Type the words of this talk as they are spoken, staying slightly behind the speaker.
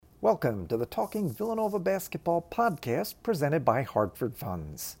Welcome to the Talking Villanova Basketball podcast presented by Hartford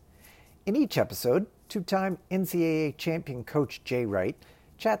Funds. In each episode, two-time NCAA champion coach Jay Wright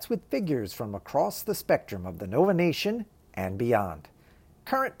chats with figures from across the spectrum of the Nova Nation and beyond.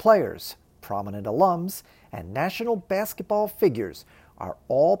 Current players, prominent alums, and national basketball figures are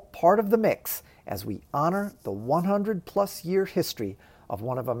all part of the mix as we honor the 100-plus year history of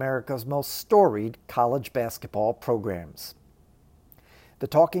one of America's most storied college basketball programs. The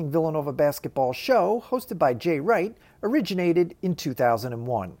Talking Villanova Basketball show, hosted by Jay Wright, originated in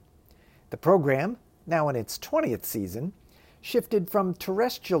 2001. The program, now in its 20th season, shifted from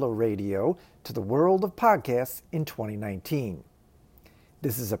terrestrial radio to the world of podcasts in 2019.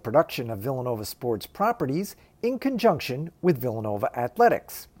 This is a production of Villanova Sports Properties in conjunction with Villanova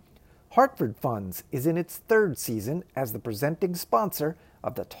Athletics. Hartford Funds is in its third season as the presenting sponsor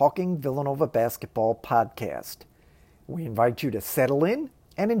of the Talking Villanova Basketball podcast. We invite you to settle in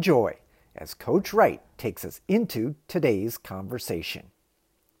and enjoy as Coach Wright takes us into today's conversation.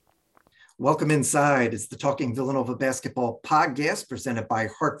 Welcome inside. It's the Talking Villanova Basketball podcast presented by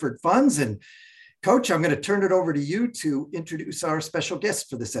Hartford Funds. And Coach, I'm going to turn it over to you to introduce our special guest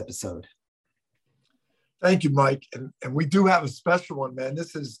for this episode. Thank you, Mike. And we do have a special one, man.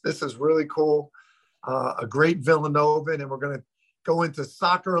 This is really cool. A great Villanovan, and we're going to go into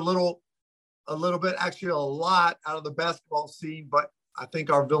soccer a little bit, actually a lot out of the basketball scene, but I think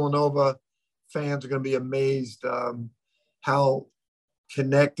our Villanova fans are going to be amazed how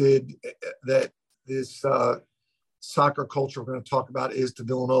connected that this soccer culture we're going to talk about is to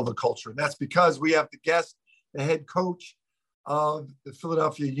Villanova culture. And that's because we have the guest, the head coach of the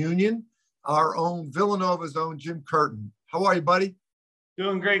Philadelphia Union, our own Villanova's own Jim Curtin. How are you, buddy?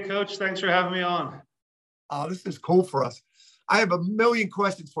 Doing great, Coach. Thanks for having me on. Oh, this is cool for us. I have a million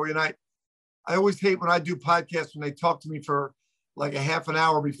questions for you, and I always hate when I do podcasts when they talk to me for like a half an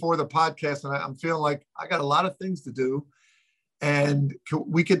hour before the podcast, and I'm feeling like I got a lot of things to do, and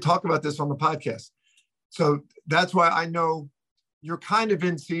we could talk about this on the podcast. So that's why I know you're kind of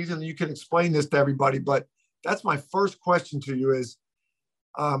in season, and you can explain this to everybody, but that's my first question to you is,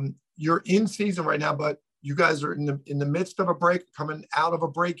 you're in season right now, but you guys are in the midst of a break, coming out of a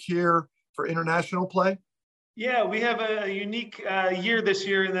break here for international play? Yeah, we have a unique year this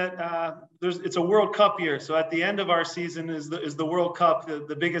year in that it's a World Cup year. So at the end of our season is the World Cup,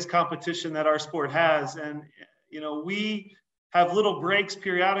 the biggest competition that our sport has. And, we have little breaks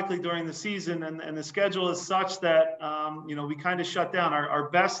periodically during the season, and the schedule is such that, we kind of shut down our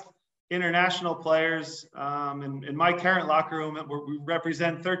best international players. In my current locker room, we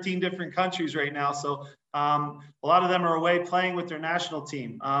represent 13 different countries right now. So a lot of them are away playing with their national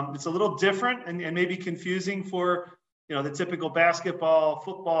team. It's a little different and maybe confusing for, the typical basketball,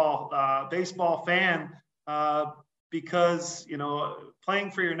 football, baseball fan, because,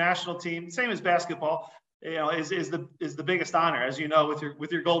 playing for your national team, same as basketball, is the biggest honor, as you know,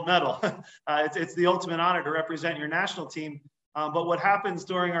 with your gold medal. It's the ultimate honor to represent your national team. But what happens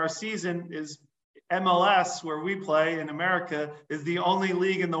during our season is MLS, where we play in America, is the only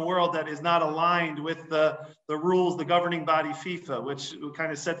league in the world that is not aligned with the rules, the governing body FIFA, which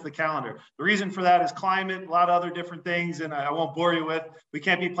kind of sets the calendar. The reason for that is climate, a lot of other different things, and I won't bore you with. We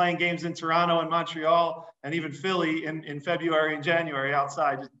can't be playing games in Toronto and Montreal and even Philly in February and January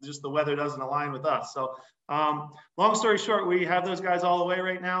outside. Just the weather doesn't align with us. So long story short, we have those guys all away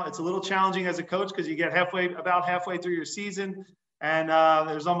right now. It's a little challenging as a coach because you get about halfway through your season, and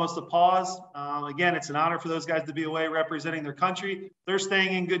there's almost a pause. Again, it's an honor for those guys to be away representing their country. They're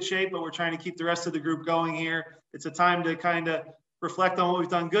staying in good shape, but we're trying to keep the rest of the group going here. It's a time to kind of reflect on what we've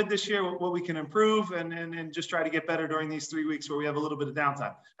done good this year, what we can improve, and just try to get better during these 3 weeks where we have a little bit of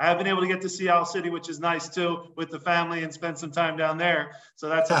downtime. I have been able to get to see Owl City, which is nice too, with the family and spend some time down there. So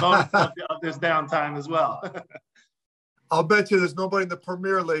that's a bonus of this downtime as well. I'll bet you there's nobody in the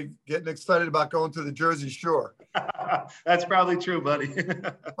Premier League getting excited about going to the Jersey Shore. That's probably true, buddy.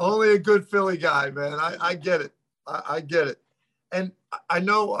 Only a good Philly guy, man. I get it. I get it. And I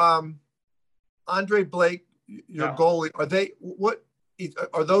know Andre Blake, your goalie,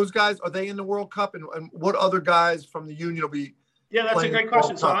 are those guys, are they in the World Cup? And what other guys from the Union will be? Yeah, that's a great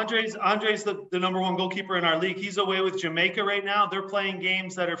question. So Andre's the number one goalkeeper in our league. He's away with Jamaica right now. They're playing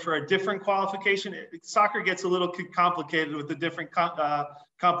games that are for a different qualification. Soccer gets a little complicated with the different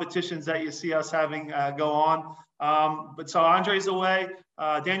competitions that you see us having go on. But so Andre's away.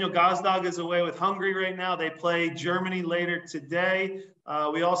 Daniel Gazdag is away with Hungary right now. They play Germany later today.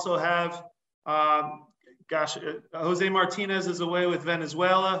 We also have Jose Martinez is away with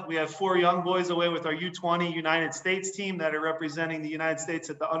Venezuela. We have 4 young boys away with our U20 United States team that are representing the United States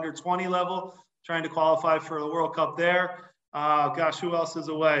at the under 20 level, trying to qualify for the World Cup there. Gosh, who else is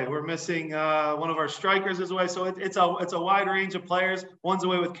away? We're missing one of our strikers is away. So it's a wide range of players. One's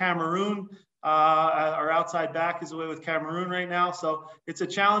away with Cameroon. Our outside back is away with Cameroon right now. So it's a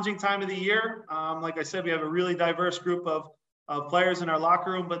challenging time of the year. Like I said, we have a really diverse group of players in our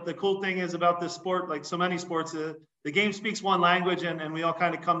locker room. But the cool thing is about this sport, like so many sports, the game speaks one language, and we all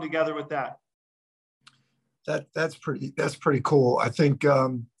kind of come together with that. That's pretty cool. I think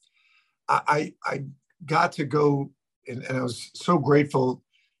I got to go, and I was so grateful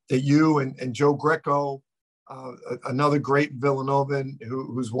that you and Joe Greco, another great Villanovan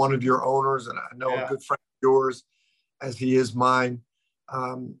who's one of your owners, and I know a good friend of yours, as he is mine,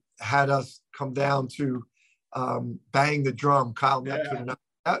 had us come down to bang the drum, Kyle Neptune.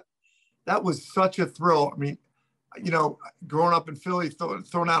 That was such a thrill. I mean, you know, growing up in Philly,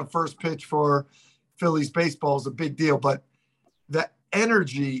 throwing out a first pitch for Phillies baseball is a big deal, but the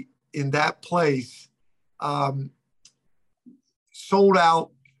energy in that place, sold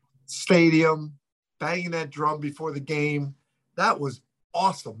out stadium, banging that drum before the game. That was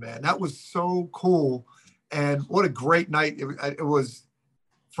awesome, man. That was so cool. And what a great night. It was,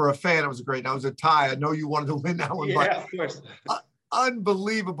 for a fan, it was a great night. It was a tie. I know you wanted to win that one, but of course.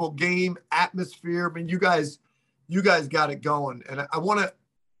 Unbelievable game, atmosphere. I mean, you guys got it going. And I want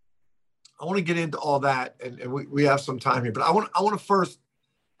to get into all that, and we have some time here. But I want to first,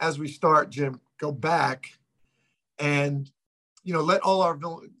 as we start, Jim, go back and, you know, let all our,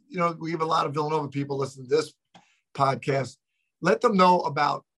 you know, we have a lot of Villanova people listen to this podcast. Let them know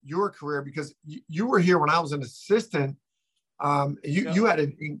about your career, because you were here when I was an assistant. You had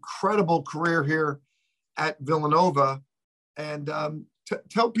an incredible career here at Villanova, and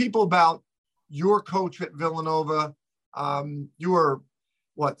tell people about your coach at Villanova. You were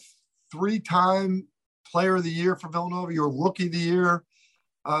what, 3-time player of the year for Villanova? You were rookie of the year.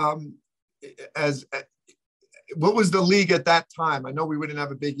 What was the league at that time? I know we wouldn't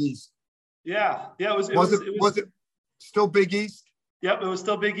have a Big East. Yeah. Was it still Big East? Yep, it was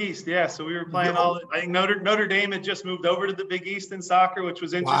still Big East. Yeah, so we were playing I think Notre Dame had just moved over to the Big East in soccer, which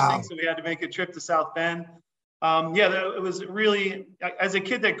was interesting. Wow. So we had to make a trip to South Bend. It was really, as a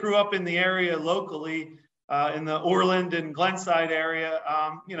kid that grew up in the area locally, in the Orland and Glenside area,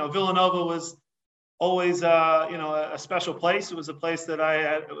 you know, Villanova was always, a special place. It was a place that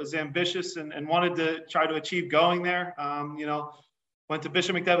I was ambitious and wanted to try to achieve going there. Went to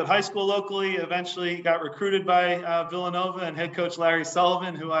Bishop McDevitt High School locally, eventually got recruited by Villanova and head coach Larry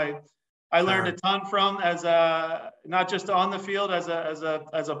Sullivan, who I learned a ton from, as not just on the field as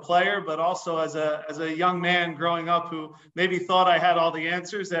a player, but also as a young man growing up who maybe thought I had all the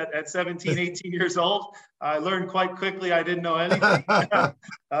answers at 17, 18 years old. I learned quite quickly I didn't know anything.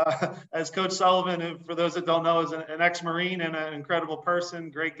 As Coach Sullivan, who, for those that don't know, is an ex-Marine and an incredible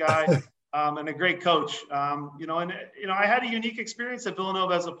person, great guy, and a great coach. I had a unique experience at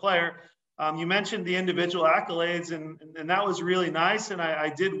Villanova as a player. You mentioned the individual accolades, and that was really nice. And I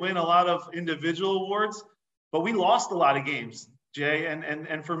did win a lot of individual awards, but we lost a lot of games, Jay.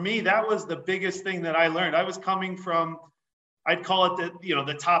 And for me, that was the biggest thing that I learned. I was coming from, I'd call it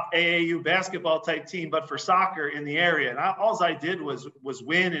the top AAU basketball type team, but for soccer in the area. And all I did was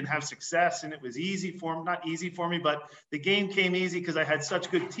win and have success. And it was not easy for me, but the game came easy because I had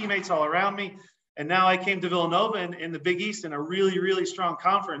such good teammates all around me. And now I came to Villanova in the Big East in a really, really strong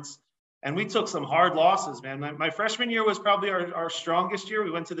conference. And we took some hard losses, man. My freshman year was probably our strongest year.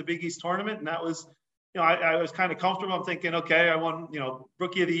 We went to the Big East tournament, and that was, I was kind of comfortable. I'm thinking, okay, I won,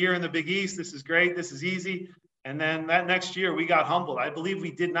 rookie of the year in the Big East. This is great. This is easy. And then that next year we got humbled. I believe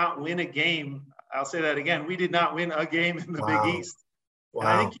we did not win a game. I'll say that again. We did not win a game in the Big East. Wow. And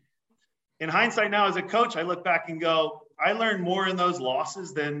I think in hindsight now as a coach, I look back and go, I learned more in those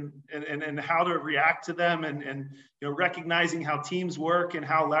losses than and how to react to them and recognizing how teams work and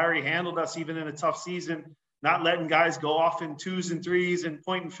how Larry handled us even in a tough season, not letting guys go off in 2s and 3s and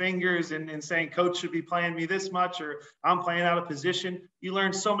pointing fingers and saying coach should be playing me this much or I'm playing out of position. You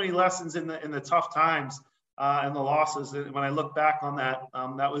learn so many lessons in the tough times and the losses. And when I look back on that,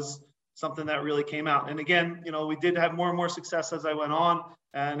 that was something that really came out. And again, we did have more and more success as I went on.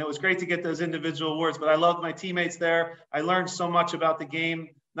 And it was great to get those individual awards, but I loved my teammates there. I learned so much about the game,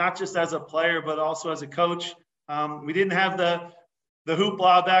 not just as a player, but also as a coach. We didn't have the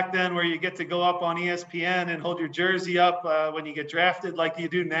hoopla back then where you get to go up on ESPN and hold your jersey up when you get drafted like you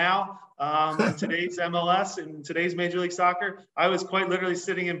do now in today's MLS and today's Major League Soccer. I was quite literally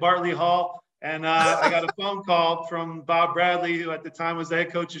sitting in Bartley Hall, and I got a phone call from Bob Bradley, who at the time was the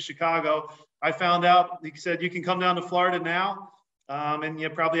head coach of Chicago. I found out, he said, you can come down to Florida now. And you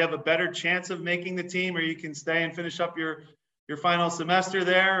probably have a better chance of making the team, or you can stay and finish up your final semester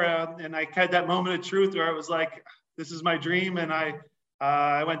there. And I had that moment of truth where I was like, this is my dream. And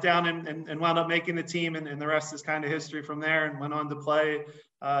I went down and wound up making the team, and the rest is kind of history from there, and went on to play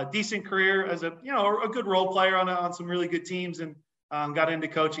a decent career as a good role player on some really good teams, and got into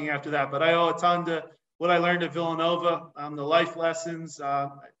coaching after that. But I owe a ton to what I learned at Villanova, the life lessons.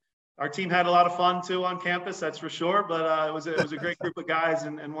 Our team had a lot of fun too on campus, that's for sure. But it was a great group of guys,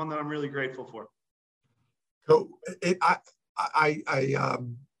 and one that I'm really grateful for. So I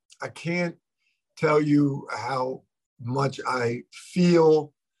can't tell you how much I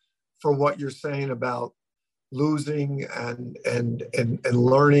feel for what you're saying about losing and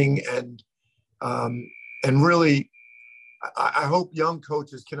learning and really, I hope young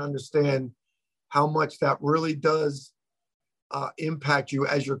coaches can understand how much that really does impact you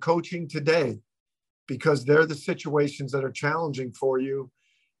as you're coaching today, because they're the situations that are challenging for you,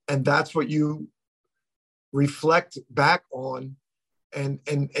 and that's what you reflect back on and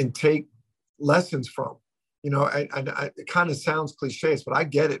take lessons from. It kind of sounds cliche, but I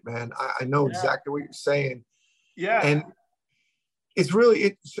get it, man. I know exactly what you're saying. Yeah. And it's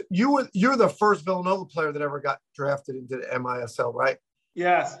really, you're the first Villanova player that ever got drafted into the MISL, right?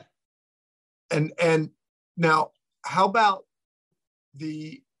 Yes. And now, how about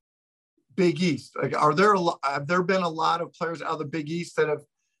the Big East? Like, have there been a lot of players out of the Big East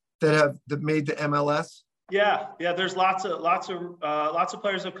that made the MLS? Yeah. There's lots of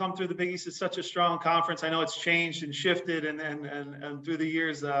players have come through the Big East. It's such a strong conference. I know it's changed and shifted, and through the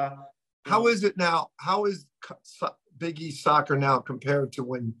years. How is it now? How is Big East soccer now compared to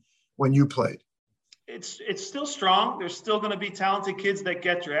when you played? It's still strong. There's still going to be talented kids that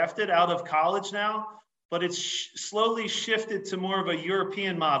get drafted out of college now, but it's slowly shifted to more of a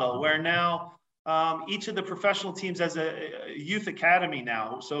European model, where now each of the professional teams has a youth academy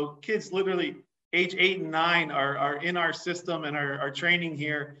now. So kids literally age 8 and 9 are in our system and are training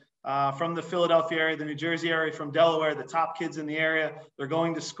here from the Philadelphia area, the New Jersey area, from Delaware, the top kids in the area. They're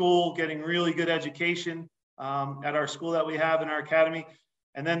going to school, getting really good education at our school that we have in our academy.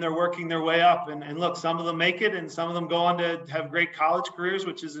 And then they're working their way up. And look, some of them make it, and some of them go on to have great college careers,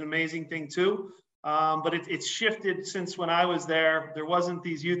 which is an amazing thing too. But it's shifted since when I was there. There wasn't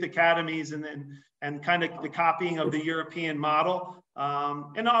these youth academies and kind of the copying of the European model.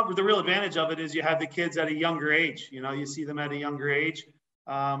 And the real advantage of it is you have the kids at a younger age. You see them at a younger age.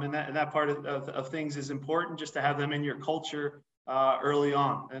 And that part of things is important, just to have them in your culture early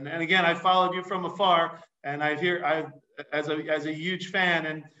on. And again, I followed you from afar, and as a huge fan,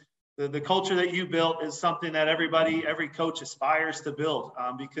 and the culture that you built is something that every coach aspires to build,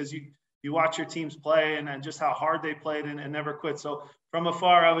 because you watch your teams play and just how hard they played and never quit. So from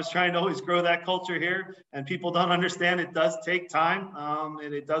afar, I was trying to always grow that culture here, and people don't understand it does take time,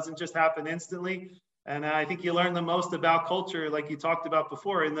 and it doesn't just happen instantly. And I think you learn the most about culture, like you talked about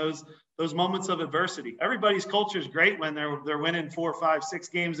before, in those moments of adversity. Everybody's culture is great when they're winning 4, 5, 6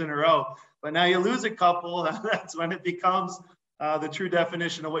 games in a row, but now you lose a couple, that's when it becomes the true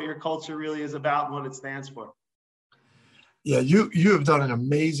definition of what your culture really is about and what it stands for. Yeah, you have done an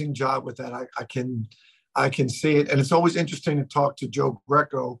amazing job with that. I can see it, and it's always interesting to talk to Joe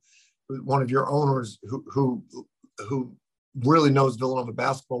Greco, one of your owners, who really knows Villanova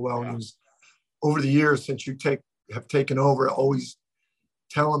basketball well, and who's over the years since you have taken over, always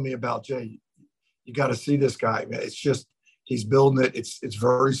telling me about, Jay, you got to see this guy, man. It's just, he's building it. It's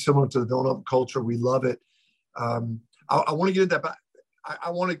very similar to the Villanova culture. We love it. I want to get into that, but I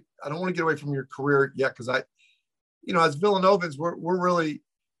don't want to get away from your career yet, because as Villanovanans, we're really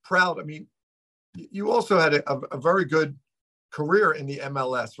proud. I mean, you also had a very good career in the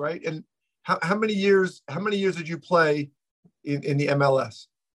MLS, right? And how many years did you play in the MLS?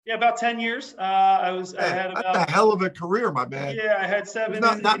 Yeah, about 10 years. I had about that's a hell of a career, my man. Yeah, I had 7.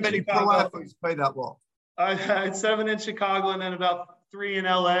 Not many pro athletes play that long. I had 7 in Chicago, and then about 3 in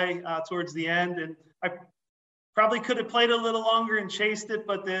LA towards the end. And I probably could have played a little longer and chased it,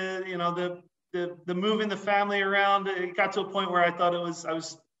 but the moving the family around, it got to a point where I thought I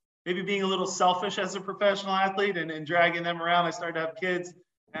was maybe being a little selfish as a professional athlete and dragging them around. I started to have kids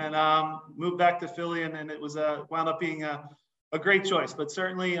and moved back to Philly, and it was wound up being a great choice. But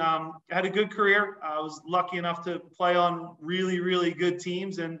certainly had a good career. I was lucky enough to play on really, really good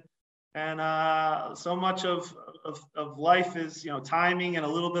teams, and so much of life is timing and a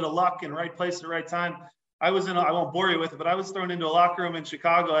little bit of luck and right place at the right time. I won't bore you with it, but I was thrown into a locker room in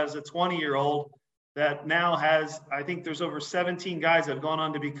Chicago as a 20-year-old that now has, I think there's over 17 guys that have gone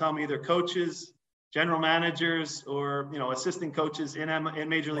on to become either coaches, general managers, or assistant coaches in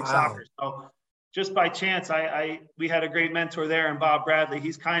Major League Soccer. So just by chance, we had a great mentor there in Bob Bradley.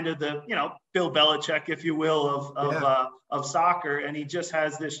 He's kind of the Bill Belichick, if you will, of soccer, and he just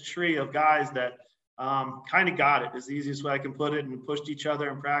has this tree of guys that kind of got it is the easiest way I can put it, and pushed each other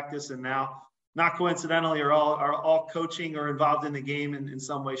in practice. And now, not coincidentally, are all coaching or involved in the game in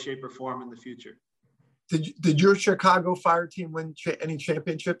some way, shape, or form in the future. Did your Chicago Fire team win any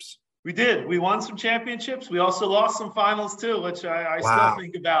championships? We did. We won some championships. We also lost some finals too, which I Wow. still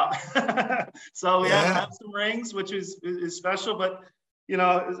think about. So we have some rings, which is special. But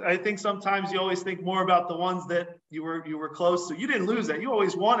I think sometimes you always think more about the ones that you were close to. You didn't lose that. You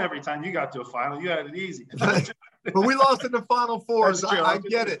always won every time you got to a final. You had it easy. But we lost in the Final Fours. I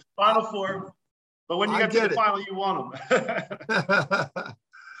get it. Final Four. But when you got to the final, you won them.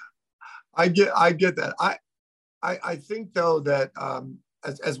 I get that. I think though that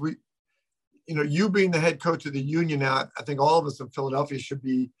as we, you being the head coach of the Union now, I think all of us in Philadelphia should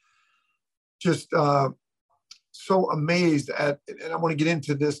be just so amazed at, and I want to get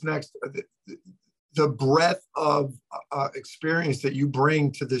into this next, the breadth of experience that you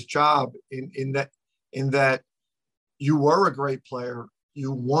bring to this job in that you were a great player,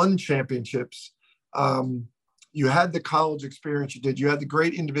 you won championships, you had the college experience you did, you had the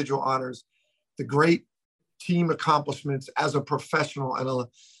great individual honors, the great team accomplishments as a professional and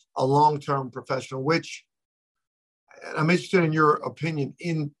a long-term professional, which I'm interested in your opinion.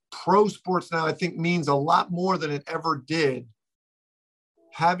 In pro sports now, I think means a lot more than it ever did.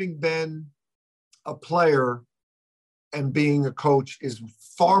 Having been a player and being a coach is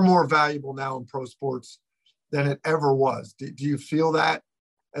far more valuable now in pro sports than it ever was. Do you feel that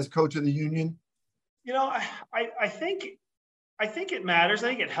as coach of the Union? I think it matters. I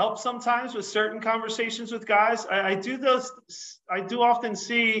think it helps sometimes with certain conversations with guys. I do often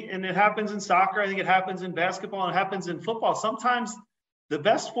see, and it happens in soccer, I think it happens in basketball, and it happens in football. Sometimes the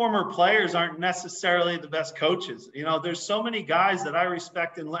best former players aren't necessarily the best coaches. There's so many guys that I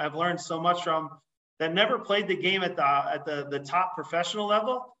respect and have learned so much from that never played the game at the top professional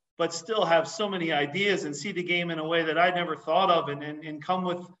level, but still have so many ideas and see the game in a way that I never thought of, and come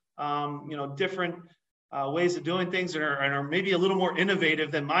with different ways of doing things, and are maybe a little more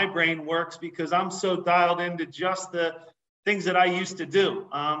innovative than my brain works, because I'm so dialed into just the things that I used to do.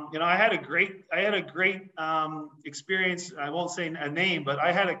 I had a great experience. I won't say a name, but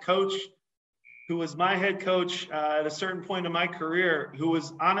I had a coach who was my head coach at a certain point in my career, who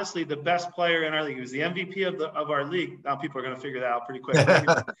was honestly the best player in our league. He was the MVP of our league. Now people are going to figure that out pretty quick.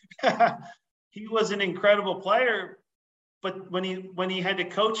 He was an incredible player. But when he had to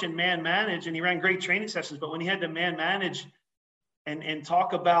coach and man manage, and he ran great training sessions, but when he had to man manage and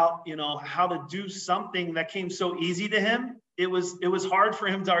talk about, how to do something that came so easy to him, it was hard for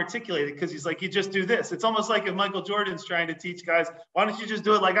him to articulate it, because he's like, you just do this. It's almost like if Michael Jordan's trying to teach guys, why don't you just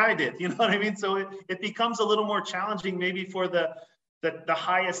do it like I did? You know what I mean? So it becomes a little more challenging maybe for the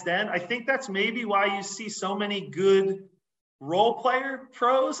highest end. I think that's maybe why you see so many good role player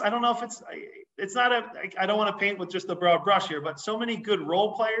pros. I don't know if it's not I don't want to paint with just a broad brush here, but so many good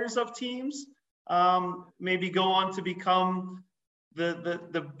role players of teams maybe go on to become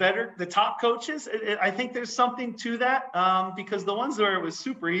the top coaches. I think there's something to that, because the ones where it was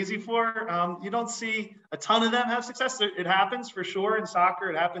super easy for, you don't see a ton of them have success. It happens for sure in soccer,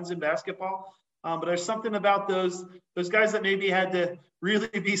 it happens in basketball, but there's something about those guys that maybe had to really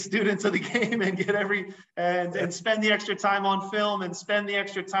be students of the game and get and spend the extra time on film and spend the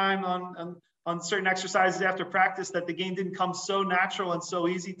extra time on certain exercises after practice, that the game didn't come so natural and so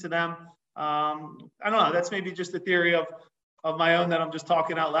easy to them. I don't know. That's maybe just a theory of my own that I'm just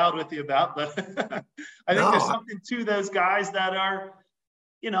talking out loud with you about. But I think there's something to those guys that are,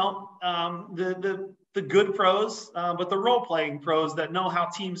 the good pros, but the role-playing pros that know how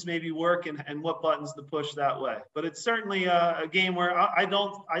teams maybe work and what buttons to push that way. But it's certainly a game where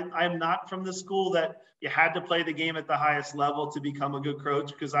I'm not from the school that you had to play the game at the highest level to become a good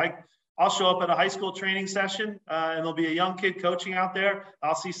coach, because I'll show up at a high school training session and there'll be a young kid coaching out there.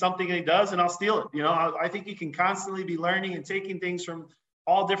 I'll see something he does and I'll steal it. I think you can constantly be learning and taking things from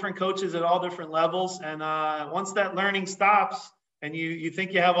all different coaches at all different levels. And once that learning stops and you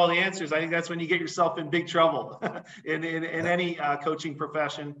think you have all the answers, I think that's when you get yourself in big trouble in any coaching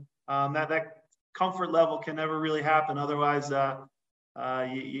profession. That comfort level can never really happen. Otherwise,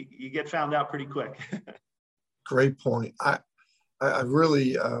 you get found out pretty quick. Great point. I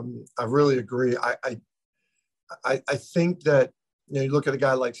really agree. I think that you look at a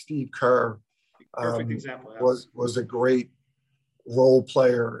guy like Steve Kerr, perfect example, yeah. was a great role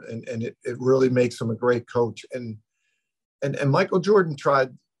player, and it really makes him a great coach. And Michael Jordan tried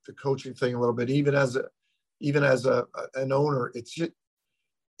the coaching thing a little bit, even as an owner.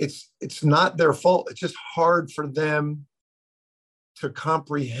 It's not their fault. It's just hard for them to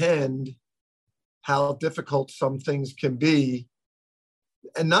comprehend how difficult some things can be.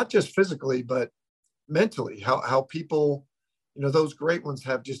 And not just physically, but mentally, how people, you know, those great ones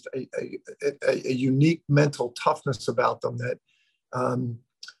have just a unique mental toughness about them that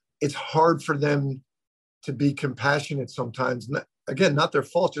it's hard for them to be compassionate sometimes. Again, not their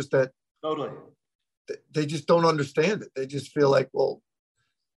fault, just that totally they just don't understand it. They just feel like, well,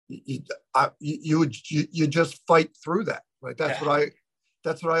 you just fight through that. Like that's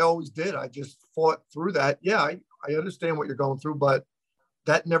what I always did. I just fought through that. Yeah, I understand what you're going through, but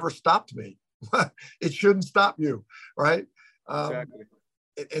that never stopped me. It shouldn't stop you, right? Exactly.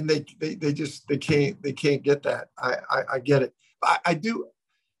 And they can't get that. I get it.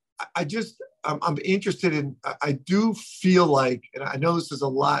 I'm interested in. I do feel like, and I know this is a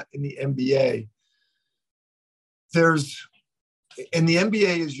lot in the NBA. And the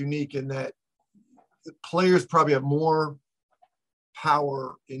NBA is unique in that the players probably have more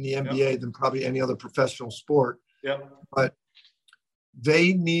power in the NBA than probably any other professional sport. Yep. But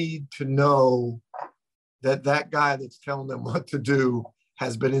they need to know that guy that's telling them what to do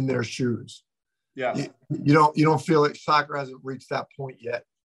has been in their shoes. Yeah. You don't feel like soccer hasn't reached that point yet.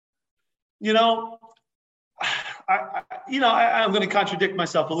 You know, I'm going to contradict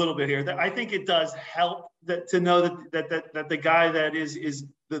myself a little bit here. I think it does help to know that the guy that is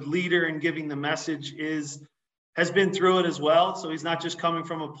the leader in giving the message has been through it as well. So he's not just coming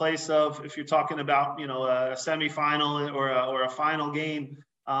from a place of, if you're talking about, you know, a semifinal or a final game,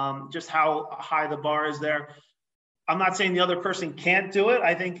 just how high the bar is there. I'm not saying the other person can't do it.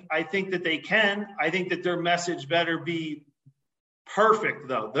 I think that they can. I think that their message better be perfect,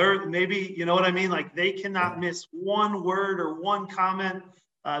 though. They're maybe, you know what I mean? Like they cannot miss one word or one comment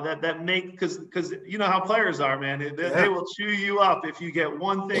that make, because you know how players are, man. They will chew you up if you get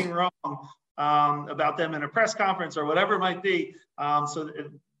one thing wrong about them in a press conference or whatever it might be. So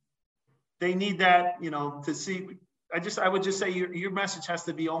they need that, you know, to see. I would just say your message has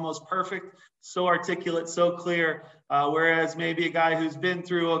to be almost perfect, so articulate, so clear. Whereas maybe a guy who's been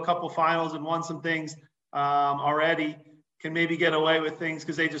through a couple finals and won some things already can maybe get away with things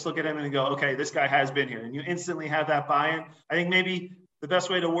because they just look at him and go, okay, this guy has been here. And you instantly have that buy-in. I think maybe the best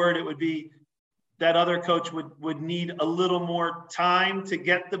way to word it would be that other coach would need a little more time to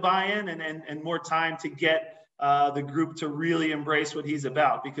get the buy-in and more time to get the group to really embrace what he's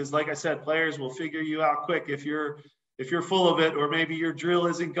about. Because like I said, players will figure you out quick if you're full of it, or maybe your drill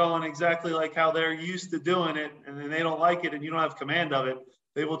isn't going exactly like how they're used to doing it, and then they don't like it and you don't have command of it.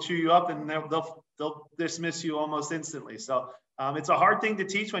 They will chew you up and they'll dismiss you almost instantly. So it's a hard thing to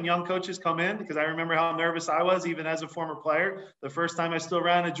teach when young coaches come in, because I remember how nervous I was, even as a former player, the first time I still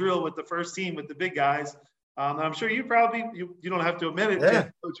ran a drill with the first team with the big guys. I'm sure you probably, you don't have to admit it,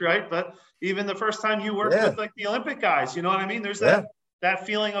 Coach, right? But even the first time you worked with like the Olympic guys, you know what I mean? There's that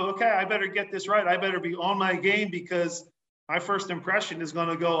feeling of, okay, I better get this right. I better be on my game because my first impression is going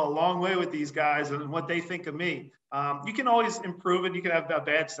to go a long way with these guys and what they think of me. You can always improve it. You can have a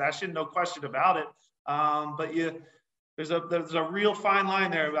bad session, no question about it. But there's a real fine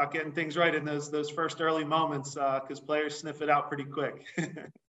line there about getting things right in those first early moments, because players sniff it out pretty quick.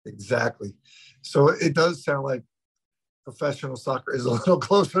 Exactly. So it does sound like professional soccer is a little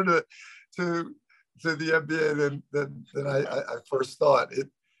closer to the NBA than I first thought. It,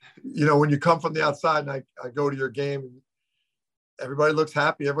 you know, when you come from the outside and I go to your game, and everybody looks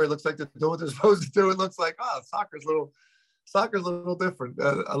happy. Everybody looks like they're doing what they're supposed to do. It looks like, soccer's a little different,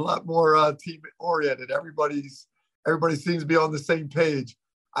 a lot more team oriented. Everybody seems to be on the same page.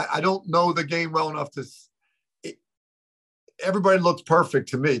 I don't know the game well enough everybody looks perfect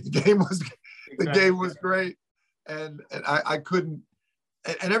to me. The game was great, and I couldn't.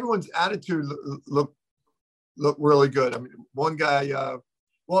 And everyone's attitude looked really good. I mean, one guy,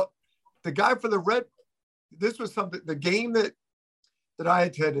 the guy for the Red, this was something. The game that I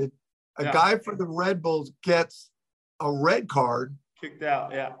attended, a guy for the Red Bulls gets a red card, kicked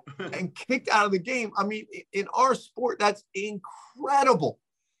out, and kicked out of the game. I mean, in our sport, that's incredible.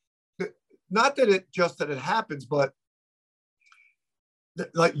 Not that it happens, but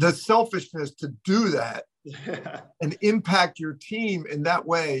like the selfishness to do that and impact your team in that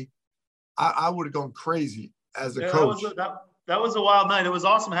way, I would have gone crazy as a coach. That was a wild night. It was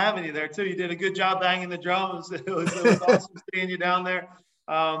awesome having you there too. You did a good job banging the drums. It was awesome seeing you down there.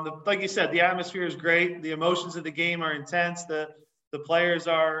 Like you said, the atmosphere is great. The emotions of the game are intense. The players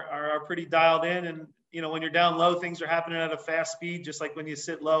are pretty dialed in, and you know, when you're down low, things are happening at a fast speed, just like when you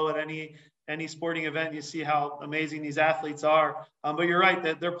sit low at any sporting event. You see how amazing these athletes are. But you're right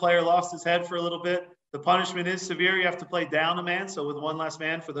that their player lost his head for a little bit. The punishment is severe. You have to play down a man, so with one less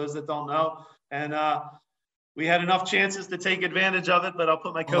man, for those that don't know. And we had enough chances to take advantage of it, but I'll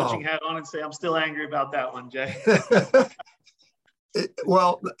put my coaching hat on and say I'm still angry about that one, Jay.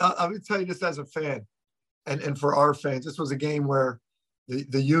 Well, I'm going to tell you this as a fan. and for our fans, this was a game where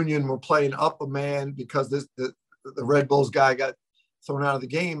the Union were playing up a man because the Red Bulls guy got thrown out of the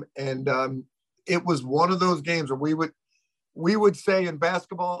game. And it was one of those games where we would say in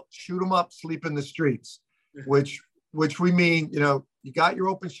basketball, shoot them up, sleep in the streets, which we mean, you got your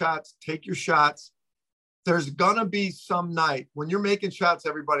open shots, take your shots. There's going to be some night when you're making shots,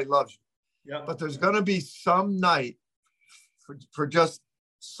 everybody loves you. Yep. But there's going to be some night for just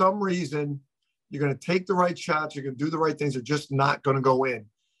some reason, you're going to take the right shots, you're going to do the right things, they're just not going to go in.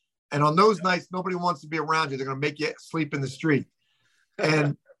 And on those nights, nobody wants to be around you. They're going to make you sleep in the street.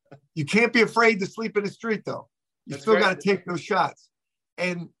 And you can't be afraid to sleep in the street, though. You still got to take those shots.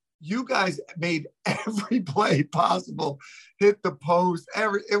 And you guys made every play possible, hit the post.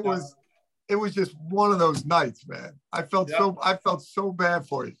 It was just one of those nights, man. I felt so bad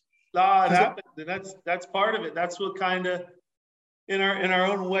for you. No, it happened. And that's part of it. That's what kind of in our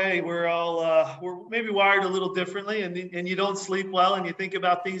own way, we're maybe wired a little differently, and you don't sleep well, and you think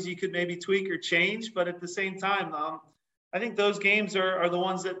about things you could maybe tweak or change. But at the same time, I think those games are the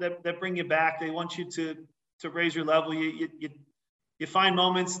ones that bring you back. They want you to raise your level. You find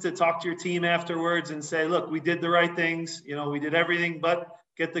moments to talk to your team afterwards and say, look, we did the right things. We did everything but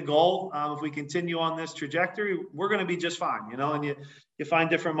get the goal. If we continue on this trajectory, we're going to be just fine. And you find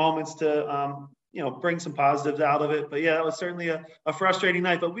different moments to bring some positives out of it. But yeah, that was certainly a frustrating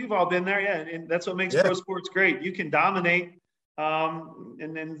night, but we've all been there. Yeah. And that's what makes pro sports great. You can dominate.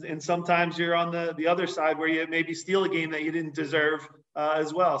 And sometimes you're on the other side where you maybe steal a game that you didn't deserve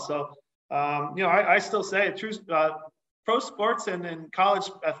as well. So, I still say pro sports and college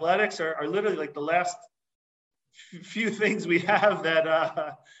athletics are literally like the last few things we have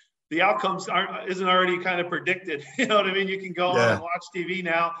that the outcomes isn't already kind of predicted. You know what I mean? You can go on and watch TV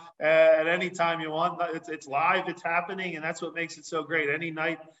now at any time you want. It's live, it's happening, and that's what makes it so great. Any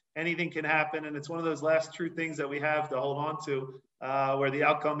night, anything can happen, and it's one of those last true things that we have to hold on to, where the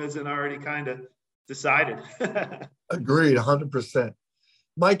outcome isn't already kind of decided. Agreed, 100%.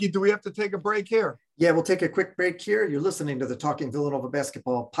 Mikey, do we have to take a break here? Yeah, we'll take a quick break here. You're listening to the Talking Villanova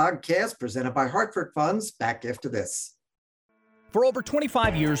Basketball podcast presented by Hartford Funds. Back after this. For over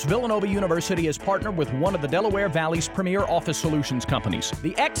 25 years, Villanova University has partnered with one of the Delaware Valley's premier office solutions companies.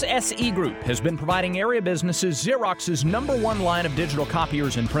 The XSE Group has been providing area businesses Xerox's #1 line of digital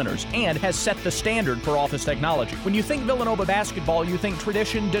copiers and printers and has set the standard for office technology. When you think Villanova basketball, you think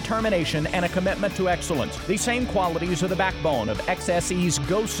tradition, determination, and a commitment to excellence. These same qualities are the backbone of XSE's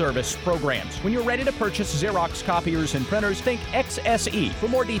Go Service programs. When you're ready to purchase Xerox copiers and printers, think XSE. For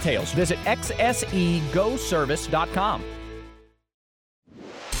more details, visit xsegoservice.com.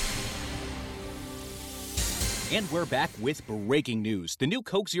 And we're back with breaking news. The new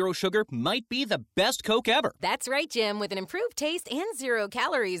Coke Zero Sugar might be the best Coke ever. That's right, Jim. With an improved taste and 0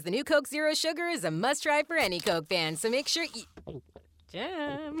 calories, the new Coke Zero Sugar is a must-try for any Coke fan. So make sure you...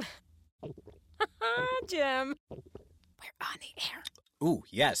 Jim. Jim. We're on the air. Ooh,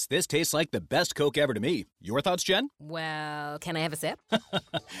 yes, this tastes like the best Coke ever to me. Your thoughts, Jen? Well, can I have a sip?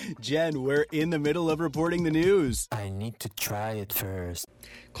 Jen, we're in the middle of reporting the news. I need to try it first.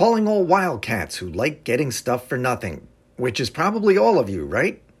 Calling all Wildcats who like getting stuff for nothing, which is probably all of you,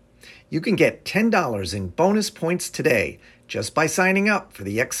 right? You can get $10 in bonus points today just by signing up for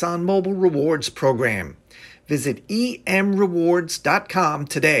the ExxonMobil Rewards program. Visit emrewards.com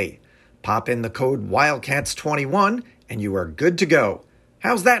today. Pop in the code Wildcats21 and you are good to go.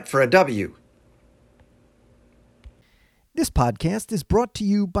 How's that for a W? This podcast is brought to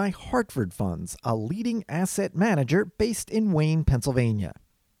you by Hartford Funds, a leading asset manager based in Wayne, Pennsylvania.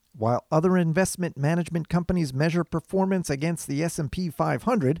 While other investment management companies measure performance against the S&P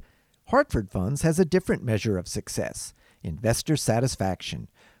 500, Hartford Funds has a different measure of success: investor satisfaction.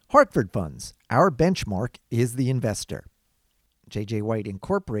 Hartford Funds, our benchmark is the investor. J.J. White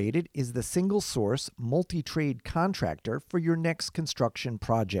Incorporated is the single-source, multi-trade contractor for your next construction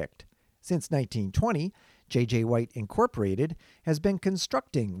project. Since 1920, J.J. White Incorporated has been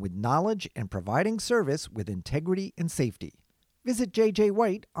constructing with knowledge and providing service with integrity and safety. Visit J.J.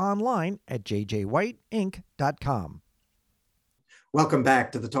 White online at jjwhiteinc.com. Welcome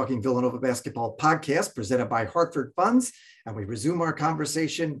back to the Talking Villanova Basketball podcast presented by Hartford Funds, and we resume our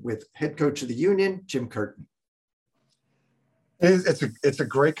conversation with head coach of the Union, Jim Curtin. It's a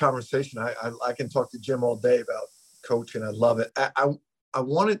great conversation. I can talk to Jim all day about coaching. I love it. I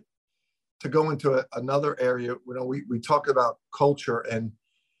wanted to go into another area. We talk about culture, and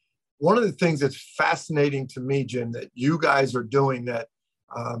one of the things that's fascinating to me, Jim, that you guys are doing that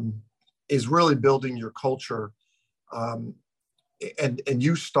is really building your culture. And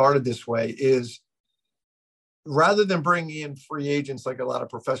you started this way, is rather than bringing in free agents like a lot of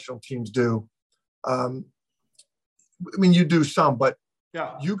professional teams do, I mean, you do some, but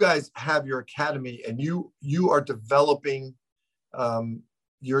Yeah. you guys have your academy, and you are developing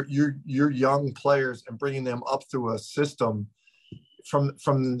your young players and bringing them up through a system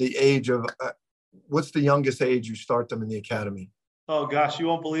from the age of what's the youngest age you start them in the academy? Oh gosh, you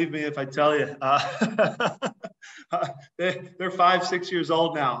won't believe me if I tell you. They're 5, 6 years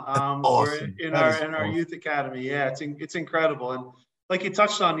old now. Awesome. We're in our youth academy. Yeah, it's incredible. And like you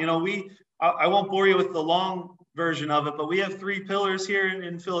touched on, I won't bore you with the long version of it, but we have 3 pillars here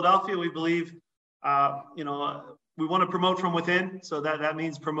in Philadelphia. We believe, we want to promote from within. So that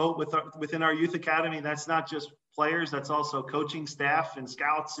means promote within our youth academy. That's not just players. That's also coaching staff and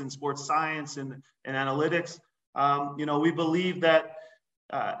scouts and sports science and analytics. We believe that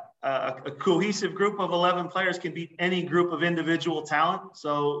a cohesive group of 11 players can beat any group of individual talent.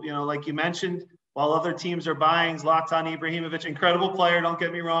 So, like you mentioned, while other teams are buying Zlatan Ibrahimovic, incredible player, don't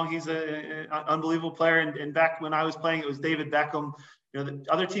get me wrong, he's an unbelievable player. And back when I was playing, it was David Beckham. The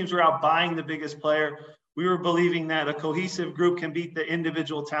other teams were out buying the biggest player. We were believing that a cohesive group can beat the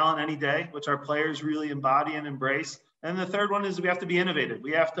individual talent any day, which our players really embody and embrace. And the third one is we have to be innovative.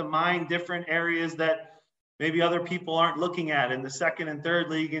 We have to mine different areas that maybe other people aren't looking at in the second and third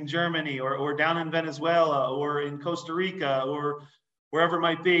league in Germany or down in Venezuela or in Costa Rica or wherever it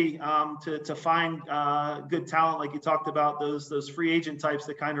might be, to find good talent, like you talked about, those free agent types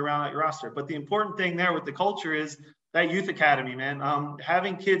that kind of round out your roster. But the important thing there with the culture is that youth academy, man.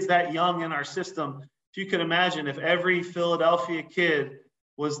 Having kids that young in our system, if you could imagine, if every Philadelphia kid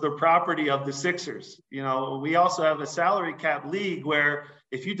was the property of the Sixers. We also have a salary cap league where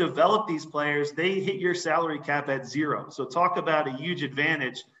if you develop these players, they hit your salary cap at 0. So talk about a huge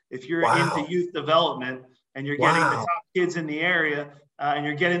advantage if you're into youth development and you're getting the top kids in the area and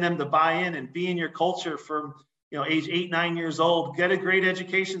you're getting them to buy in and be in your culture from age 8, 9 years old. Get a great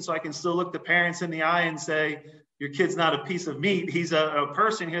education so I can still look the parents in the eye and say, your kid's not a piece of meat. He's a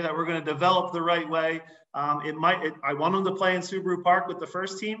person here that we're going to develop the right way. I want him to play in Subaru Park with the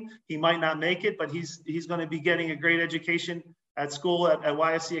first team. He might not make it, but he's going to be getting a great education at school at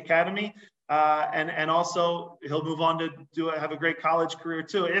YSC Academy. And also he'll move on to have a great college career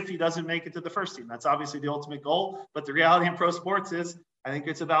too, if he doesn't make it to the first team. That's obviously the ultimate goal. But the reality in pro sports is I think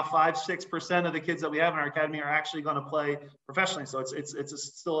it's about 5-6% of the kids that we have in our academy are actually going to play professionally. So it's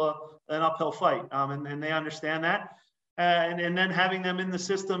still an uphill fight. And they understand that. And then having them in the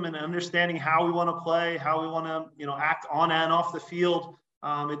system and understanding how we want to play, how we want to, act on and off the field.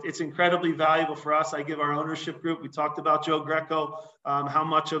 It's incredibly valuable for us. I give our ownership group. We talked about Joe Greco, how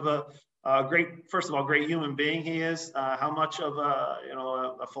much of a great human being he is, how much of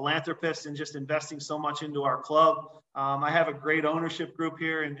a philanthropist and just investing so much into our club. I have a great ownership group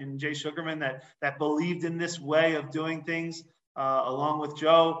here in Jay Sugarman that believed in this way of doing things, along with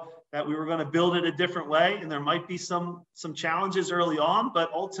Joe, that we were going to build it a different way. And there might be some challenges early on,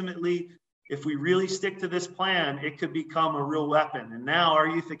 but ultimately, if we really stick to this plan, it could become a real weapon. And now our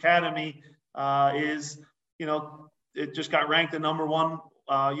youth academy it just got ranked the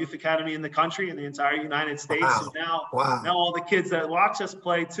 #1 youth academy in the country, in the entire United States. Wow. So now all the kids that watch us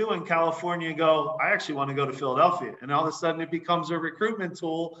play too in California go, I actually want to go to Philadelphia. And all of a sudden it becomes a recruitment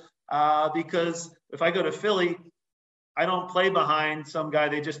tool, because if I go to Philly, I don't play behind some guy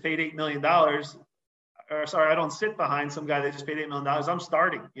they just paid $8 million. I don't sit behind some guy they just paid $8 million. I'm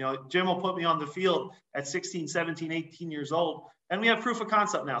starting. Jim will put me on the field at 16, 17, 18 years old. And we have proof of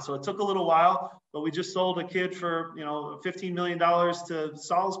concept now. So it took a little while, but we just sold a kid for, $15 million to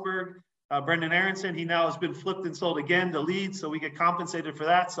Salzburg, Brendan Aronson. He now has been flipped and sold again to Leeds. So we get compensated for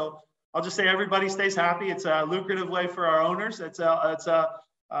that. So I'll just say everybody stays happy. It's a lucrative way for our owners. It's a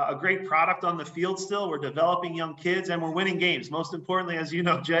great product on the field still. We're developing young kids and we're winning games. Most importantly, as you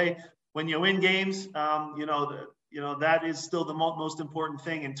know, Jay, when you win games, that is still the most important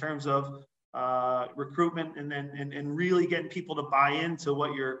thing in terms of recruitment and really getting people to buy into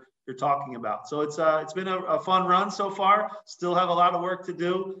what you're talking about. So it's been a fun run so far. Still have a lot of work to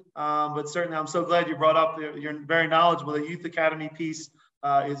do, but certainly I'm so glad you brought up. You're very knowledgeable. The youth academy piece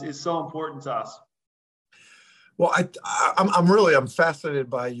is so important to us. Well, I'm fascinated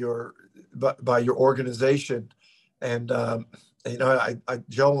by your organization, and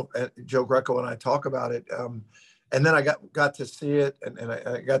Joe Greco and I talk about it, and then I got to see it, and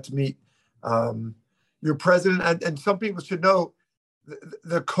I got to meet your president, and some people should know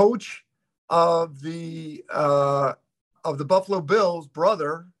the coach of the Buffalo Bills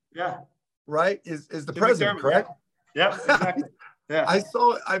brother. Yeah. Right. Is the president, correct? Yeah, exactly. Yeah.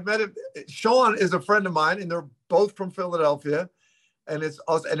 I met him. Sean is a friend of mine, and they're both from Philadelphia, and it's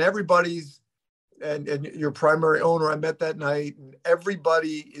us and everybody's and your primary owner I met that night, and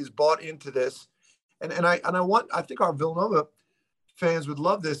everybody is bought into this. And I think our Villanova fans would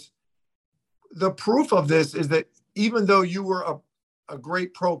love this. The proof of this is that even though you were a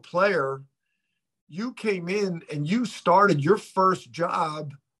great pro player, you came in and you started, your first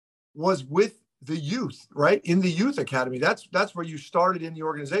job was with the youth, right? In the youth academy. That's where you started in the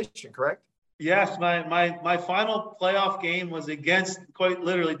organization, correct? Yes, my final playoff game was against, quite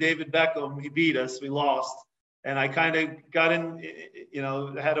literally, David Beckham. He beat us. We lost. And I kind of got in,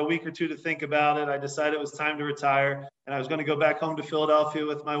 had a week or two to think about it. I decided it was time to retire, and I was going to go back home to Philadelphia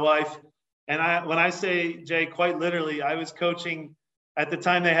with my wife. And when I say, Jay, quite literally, I was coaching, at the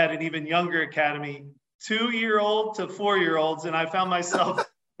time they had an even younger academy, 2-year-old to 4-year-olds. And I found myself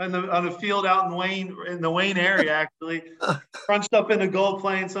on the field out in the Wayne area, actually, crunched up in the goal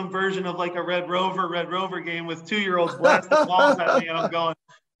playing some version of like a Red Rover game with 2-year-olds blasting balls at me. And I'm going,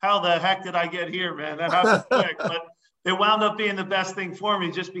 how the heck did I get here, man? That happened quick. But it wound up being the best thing for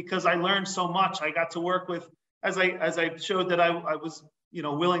me just because I learned so much. I got to work with, as I showed that I was,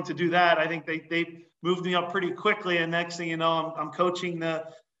 willing to do that. I think they moved me up pretty quickly. And next thing you know, I'm coaching the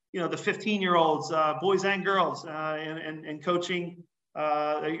 15-year-olds, boys and girls, and coaching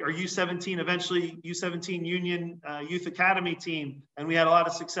our U17, eventually U17 Union Youth Academy team. And we had a lot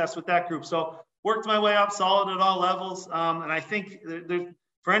of success with that group. So worked my way up solid at all levels. And I think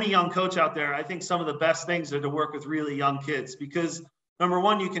for any young coach out there, I think some of the best things are to work with really young kids because, number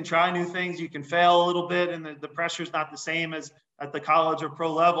one, you can try new things, you can fail a little bit, and the pressure's not the same as at the college or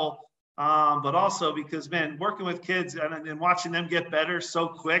pro level. But also because, man, working with kids and watching them get better so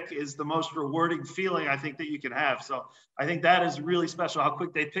quick is the most rewarding feeling I think that you can have. So I think that is really special, how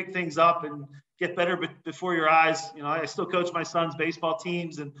quick they pick things up and get better before your eyes. I still coach my son's baseball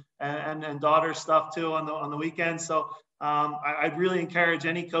teams and daughter's stuff too on the weekends. So I'd really encourage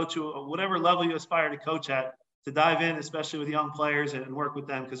any coach, whatever level you aspire to coach at, to dive in, especially with young players, and work with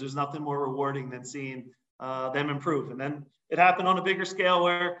them because there's nothing more rewarding than seeing them improve. And then it happened on a bigger scale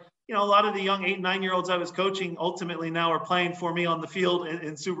where, a lot of the young 8 and 9-year-olds I was coaching ultimately now are playing for me on the field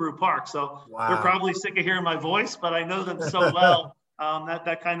in Subaru Park. So wow. They're probably sick of hearing my voice, but I know them so well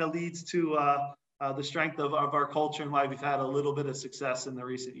that kind of leads to the strength of our culture and why we've had a little bit of success in the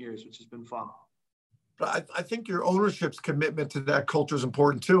recent years, which has been fun. But I think your ownership's commitment to that culture is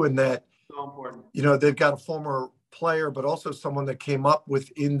important too, in that, so important. They've got a former player, but also someone that came up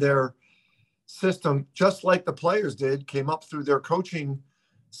within their system, just like the players did, came up through their coaching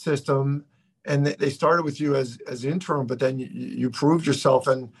system, and they started with you as interim, but then you proved yourself.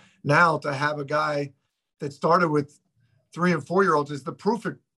 And now to have a guy that started with 3 and 4-year-olds is the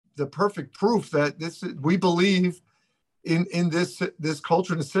perfect proof that we believe in this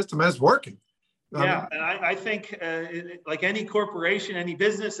culture and the system as working. Yeah, and I think like any corporation, any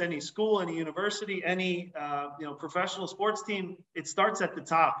business, any school, any university, any professional sports team, it starts at the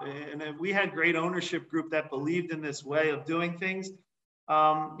top. And if we had great ownership group that believed in this way of doing things,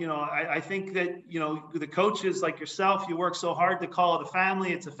 I think that the coaches like yourself, you work so hard to call it a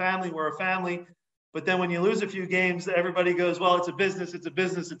family. It's a family. We're a family. But then when you lose a few games, everybody goes, well, it's a business, it's a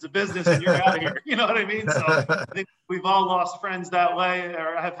business, it's a business, and you're out of here. You know what I mean? So I think we've all lost friends that way,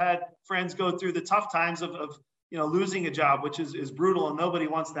 or have had friends go through the tough times of losing a job, which is brutal and nobody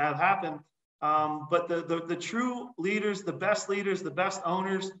wants to have happen. But the true leaders, the best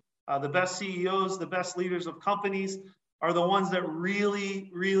owners, the best CEOs, the best leaders of companies are the ones that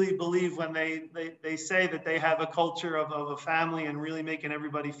really, really believe when they say that they have a culture of a family and really making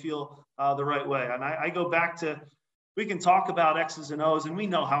everybody feel the right way. And I go back to, we can talk about X's and O's, and we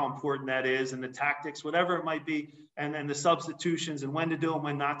know how important that is, and the tactics, whatever it might be, and the substitutions and when to do them,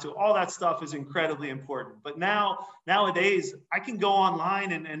 when not to. All that stuff is incredibly important. But nowadays, I can go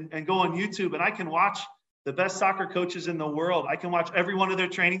online and go on YouTube, and I can watch the best soccer coaches in the world. I can watch every one of their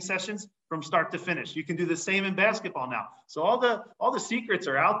training sessions from start to finish. You can do the same in basketball now. So all the secrets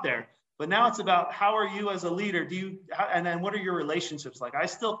are out there. But now it's about, how are you as a leader? And then what are your relationships like? I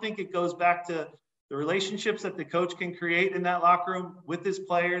still think it goes back to the relationships that the coach can create in that locker room with his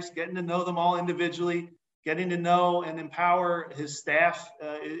players, getting to know them all individually, getting to know and empower his staff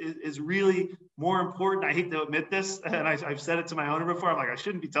is really more important. I hate to admit this, and I've said it to my owner before. I'm like, I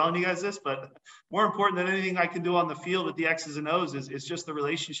shouldn't be telling you guys this, but more important than anything I can do on the field with the X's and O's is just the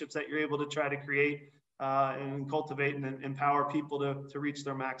relationships that you're able to try to create and cultivate and empower people to reach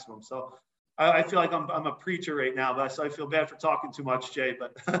their maximum. So I feel like I'm a preacher right now, but so I feel bad for talking too much, Jay.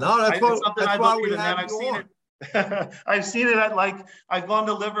 But no, that's why we have I've seen it. I've seen it I've gone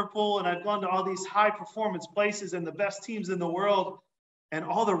to Liverpool and I've gone to all these high performance places and the best teams in the world, and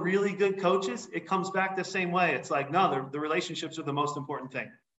all the really good coaches, it comes back the same way. It's like, no, the relationships are the most important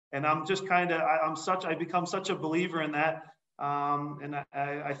thing. And I'm just I've become such a believer in that. And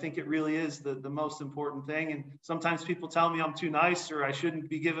I think it really is the most important thing. And sometimes people tell me I'm too nice, or I shouldn't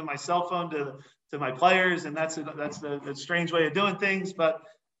be giving my cell phone to my players. And that's a strange way of doing things,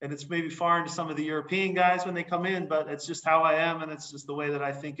 and it's maybe foreign to some of the European guys when they come in, but it's just how I am. And it's just the way that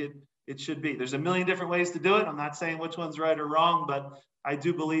I think it should be. There's a million different ways to do it. I'm not saying which one's right or wrong, but I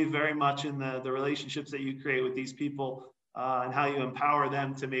do believe very much in the relationships that you create with these people, and how you empower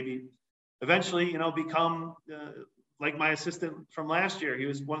them to maybe eventually, become like my assistant from last year. He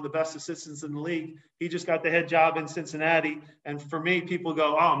was one of the best assistants in the league. He just got the head job in Cincinnati. And for me, people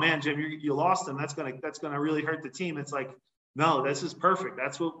go, "Oh man, Jim, you lost him. That's gonna really hurt the team." It's like, no, this is perfect.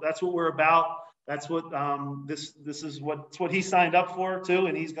 That's what we're about. That's what this is what he signed up for too.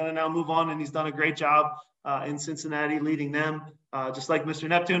 And he's gonna now move on, and he's done a great job in Cincinnati leading them. Just like Mr.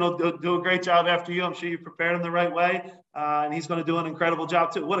 Neptune will do a great job after you. I'm sure you prepared him the right way. And he's going to do an incredible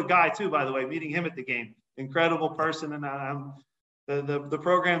job too. What a guy too, by the way, meeting him at the game. Incredible person. And the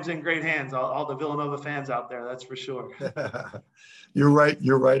program's in great hands. All the Villanova fans out there, that's for sure. You're right.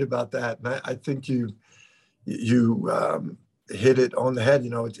 You're right about that. And I think you hit it on the head.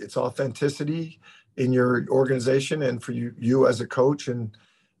 It's authenticity in your organization, and for you as a coach, and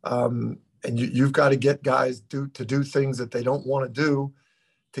you've got to get guys to do things that they don't want to do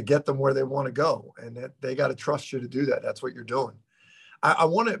to get them where they want to go. And that they got to trust you to do that. That's what you're doing. I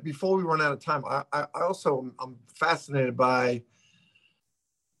want to, before we run out of time, I also, I'm fascinated by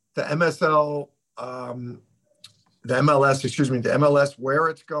the the MLS, where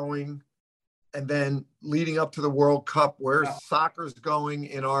it's going, and then leading up to the World Cup, where soccer's going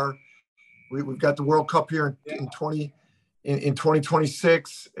we've got the World Cup here in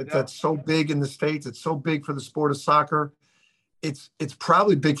 2026. That's so big in the States. It's so big for the sport of soccer. It's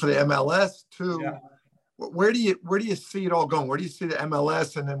probably big for the MLS too. Yeah. Where do you see it all going? Where do you see the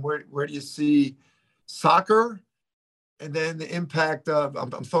MLS, and then where do you see soccer, and then the impact of? I'm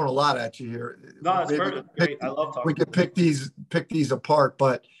throwing a lot at you here. No, that's perfect. Great. I love talking. We could pick these apart,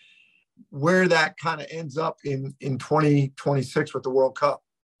 but where that kind of ends up in 2026 with the World Cup.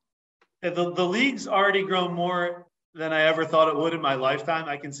 Yeah, the league's already grown more than I ever thought it would in my lifetime.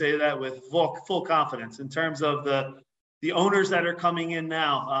 I can say that with full confidence in terms of the owners that are coming in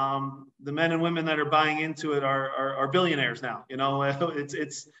now. The men and women that are buying into it are billionaires now.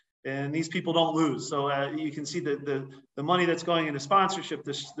 And these people don't lose. So you can see the money that's going into sponsorship,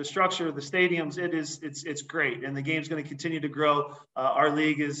 the structure of the stadiums. It's great, and the game's going to continue to grow. Our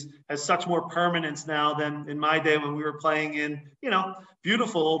league has such more permanence now than in my day when we were playing in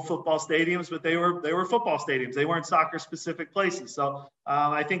beautiful old football stadiums, but they were football stadiums. They weren't soccer specific places. So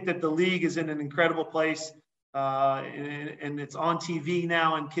I think that the league is in an incredible place, and it's on TV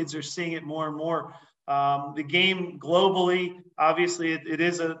now, and kids are seeing it more and more. The game globally, obviously, it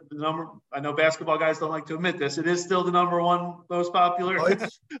is the number. I know basketball guys don't like to admit this. It is still the number one most popular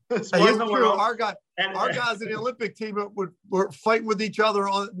sport in the world. Our guys in the Olympic team were fighting with each other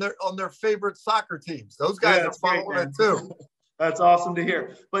on their favorite soccer teams. Those guys are following it too. That's awesome to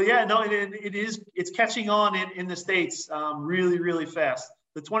hear. But yeah, no, it's catching on in the States really, really fast.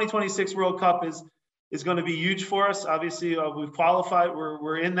 The 2026 World Cup is going to be huge for us. Obviously, we've qualified.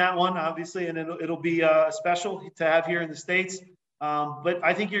 We're in that one, obviously, and it'll be special to have here in the States. But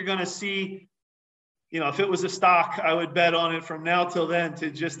I think you're going to see, if it was a stock, I would bet on it from now till then to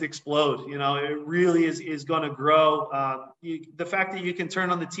just explode. It really is going to grow. The fact that you can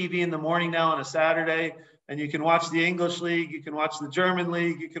turn on the TV in the morning now on a Saturday, and you can watch the English League, you can watch the German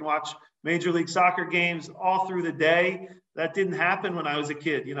League, you can watch Major League Soccer games all through the day. That didn't happen when I was a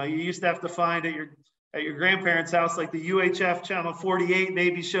kid. You used to have to find at your grandparents' house, like the UHF channel 48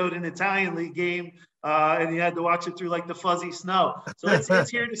 maybe showed an Italian league game, and you had to watch it through like the fuzzy snow. So it's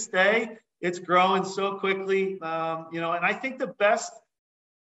here to stay. It's growing so quickly, and I think the best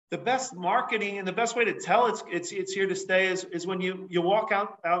marketing and the best way to tell it's here to stay is when you walk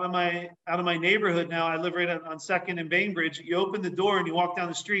out of my neighborhood. Now I live right on 2nd and Bainbridge. You open the door and you walk down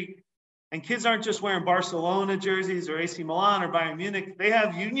the street, and kids aren't just wearing Barcelona jerseys or AC Milan or Bayern Munich. They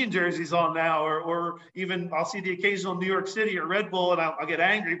have Union jerseys on now, or even I'll see the occasional New York City or Red Bull, and I'll get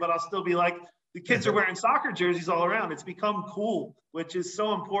angry, but I'll still be like, the kids are wearing soccer jerseys all around. It's become cool, which is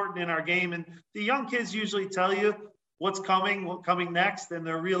so important in our game. And the young kids usually tell you what's coming next, and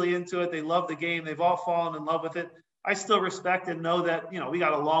they're really into it. They love the game. They've all fallen in love with it. I still respect and know that, we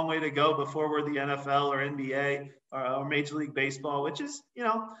got a long way to go before we're the NFL or NBA or Major League Baseball, which is,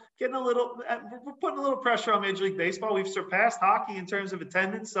 we're putting a little pressure on Major League Baseball. We've surpassed hockey in terms of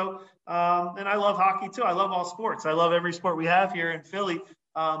attendance. So, and I love hockey too. I love all sports. I love every sport we have here in Philly.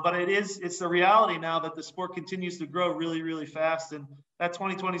 But it's the reality now that the sport continues to grow really, really fast. And that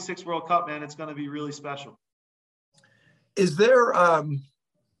 2026 World Cup, man, it's going to be really special. Is there,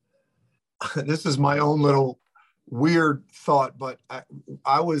 this is my own little weird thought, but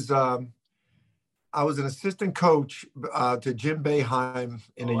I was an assistant coach to Jim Boeheim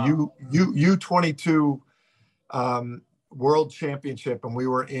in U22 World Championship, and we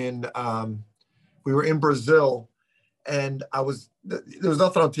were in Brazil, and there was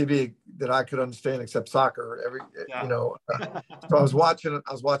nothing on TV that I could understand except soccer. So I was watching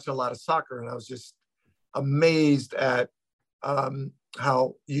a lot of soccer, and I was just amazed at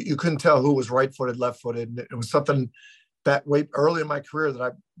how you couldn't tell who was right-footed, left-footed. And it was something that way early in my career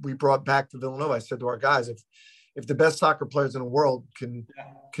that we brought back to Villanova. I said to our guys, if the best soccer players in the world can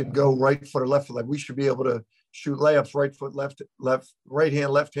go right foot or left foot, like we should be able to shoot layups, right foot, left, right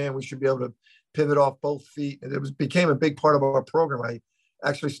hand, left hand. We should be able to pivot off both feet. And it became a big part of our program. I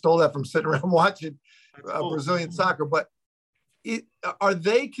actually stole that from sitting around watching Brazilian soccer. But are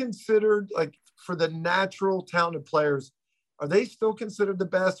they considered, like, for the natural talented players, are they still considered the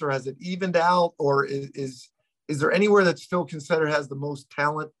best, or has it evened out, or is there anywhere that's still considered has the most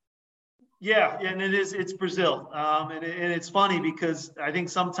talent? Yeah, and it's Brazil. And it's funny because I think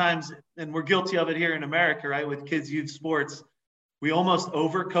sometimes, and we're guilty of it here in America, right, with kids' youth sports, we almost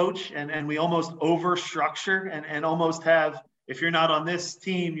overcoach and we almost over-structure and almost have, if you're not on this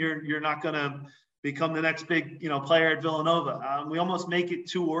team, you're not going to become the next big, player at Villanova. We almost make it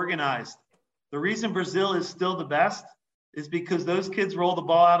too organized. The reason Brazil is still the best is because those kids roll the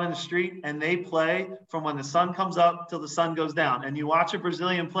ball out in the street and they play from when the sun comes up till the sun goes down. And you watch a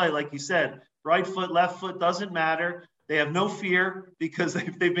Brazilian play, like you said, right foot, left foot, doesn't matter. They have no fear because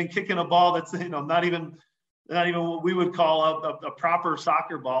they've been kicking a ball that's, not even what we would call a proper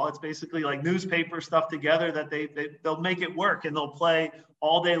soccer ball. It's basically like newspaper stuff together that they'll make it work, and they'll play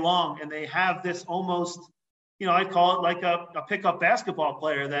all day long. And they have this almost, I'd call it like a pickup basketball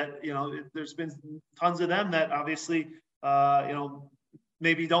player that, there's been tons of them that obviously,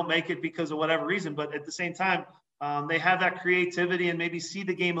 maybe don't make it because of whatever reason, but at the same time, they have that creativity and maybe see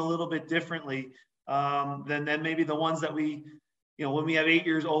the game a little bit differently than maybe the ones that we, when we have 8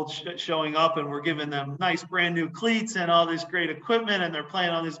 years old showing up and we're giving them nice brand new cleats and all this great equipment, and they're playing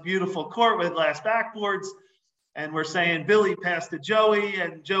on this beautiful court with glass backboards. And we're saying, Billy, pass to Joey,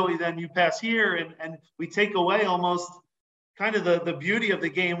 and Joey, then you pass here. And we take away almost kind of the beauty of the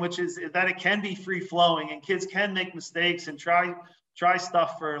game, which is that it can be free flowing and kids can make mistakes and try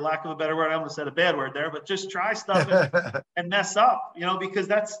stuff, for lack of a better word. I almost said a bad word there, but just try stuff and mess up, because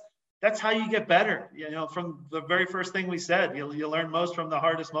that's how you get better. From the very first thing we said, you learn most from the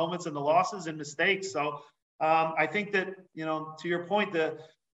hardest moments and the losses and mistakes. So I think that, to your point,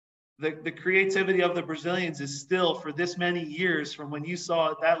 the creativity of the Brazilians is still, for this many years, from when you saw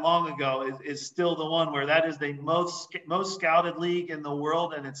it that long ago, is still the one where that is the most scouted league in the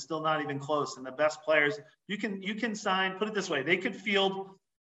world, and it's still not even close. And the best players, you can sign, put it this way, they could field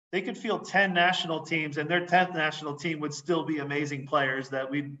 10 national teams, and their 10th national team would still be amazing players that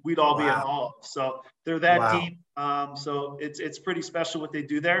we'd all be at all. So they're that deep. So it's pretty special what they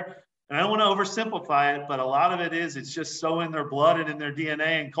do there. And I don't want to oversimplify it, but a lot of it's just so in their blood and in their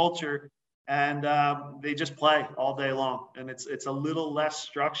DNA and culture. And they just play all day long. And it's a little less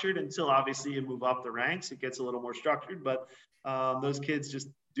structured until obviously you move up the ranks. It gets a little more structured, but those kids just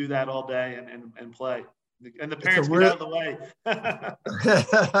do that all day and play. And the parents get out of the way.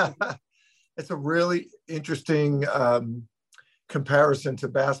 It's a really interesting comparison to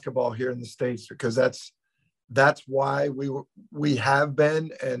basketball here in the States, because that's why we have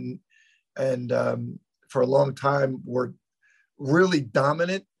been and for a long time we're really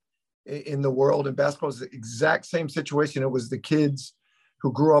dominant in the world. And basketball is the exact same situation. It was the kids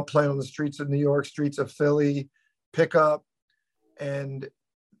who grew up playing on the streets of New York, streets of Philly, pickup, and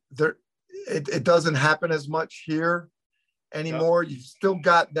it doesn't happen as much here anymore. You've still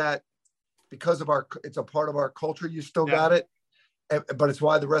got that because of it's a part of our culture. You still got it, but it's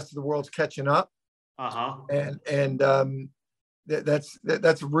why the rest of the world's catching up. And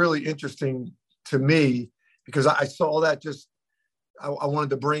that's really interesting to me, because I saw that. Just I wanted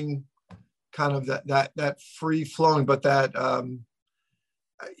to bring kind of that free flowing, but that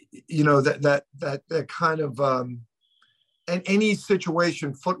that kind of and any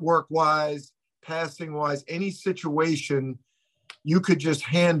situation, footwork wise, passing wise, any situation you could just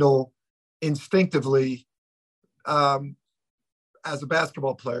handle instinctively as a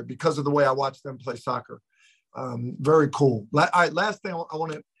basketball player, because of the way I watch them play soccer. Very cool. All right, last thing I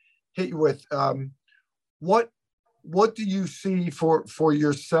want to hit you with. What do you see for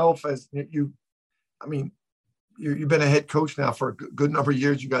yourself as you? I mean, you've been a head coach now for a good number of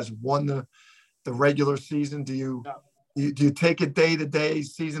years. You guys have won the regular season. Do you take it day to day,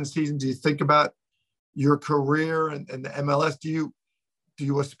 season to season? Do you think about your career and the MLS, do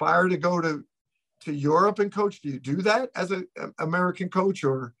you aspire to go to Europe and coach? Do you do that as an American coach,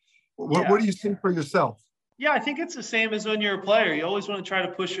 or what do you think for yourself? Yeah, I think it's the same as when you're a player. You always want to try to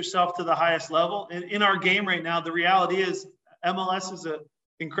push yourself to the highest level. In our game right now, the reality is MLS is an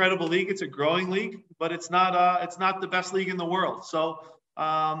incredible league. It's a growing league, but it's not the best league in the world. So,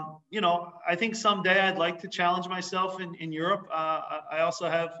 I think someday I'd like to challenge myself in Europe. I also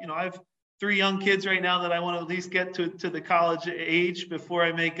have, I have 3 young kids right now that I want to at least get to the college age before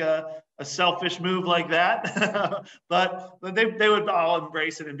I make a selfish move like that. but they would all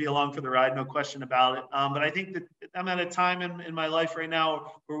embrace it and be along for the ride, no question about it. But I think that I'm at a time in my life right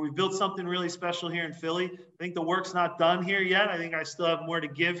now where we've built something really special here in Philly. I think the work's not done here yet. I think I still have more to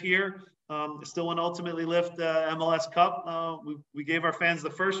give here. I still want to ultimately lift the MLS Cup. We gave our fans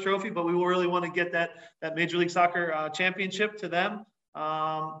the first trophy, but we really want to get that Major League Soccer championship to them.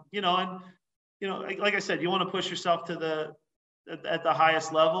 Like I said, you want to push yourself to at the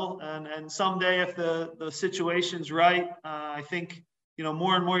highest level, and someday if the situation's right, I think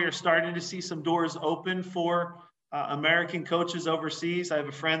more and more you're starting to see some doors open for American coaches overseas. I have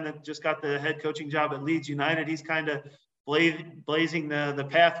a friend that just got the head coaching job at Leeds United. He's kind of blazing the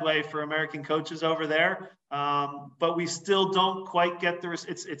pathway for American coaches over there, but we still don't quite get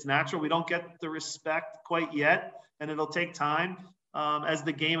it's natural. We don't get the respect quite yet, and it'll take time as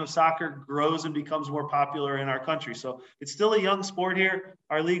the game of soccer grows and becomes more popular in our country. So it's still a young sport here.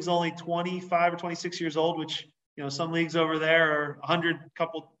 Our league's only 25 or 26 years old, which, some leagues over there are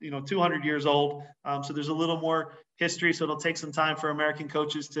 200 years old. So there's a little more history. So it'll take some time for American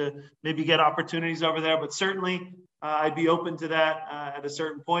coaches to maybe get opportunities over there. But certainly I'd be open to that at a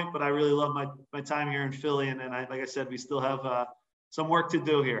certain point. But I really love my time here in Philly. And like I said, we still have some work to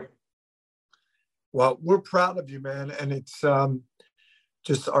do here. Well, we're proud of you, man. And it's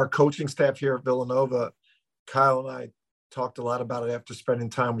just our coaching staff here at Villanova. Kyle and I talked a lot about it after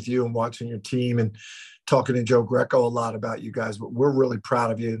spending time with you and watching your team and talking to Joe Greco a lot about you guys. But we're really proud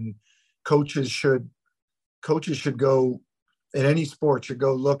of you. And coaches should go in any sport, should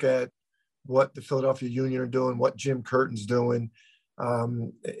go look at what the Philadelphia Union are doing, what Jim Curtin's doing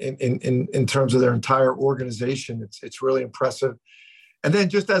in terms of their entire organization. It's really impressive. And then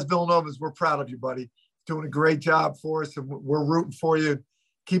just as Villanova's, we're proud of you, buddy. Doing a great job for us, and we're rooting for you.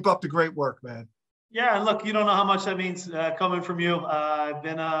 Keep up the great work, man. Yeah, and look, you don't know how much that means coming from you. I've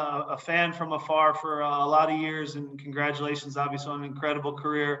been a fan from afar for a lot of years, and congratulations, obviously, on an incredible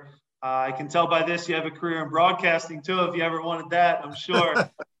career. I can tell by this you have a career in broadcasting, too, if you ever wanted that, I'm sure.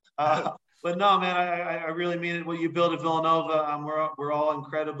 But no, man, I really mean it. What you built at Villanova, we're all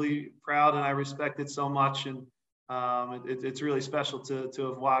incredibly proud, and I respect it so much. And it's really special to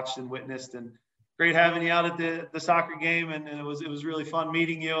have watched and witnessed, and great having you out at the soccer game. And it was really fun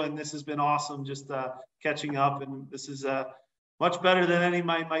meeting you. And this has been awesome, just catching up. And this is much better than any of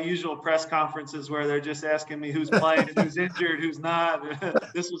my usual press conferences where they're just asking me who's playing and who's injured, who's not.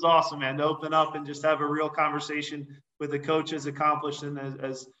 This was awesome, man, to open up and just have a real conversation with a coach as accomplished and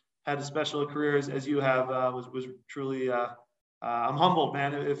as had as special a career as you have. Was truly I'm humbled,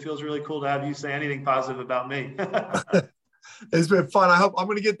 man. It feels really cool to have you say anything positive about me. It's been fun. I'm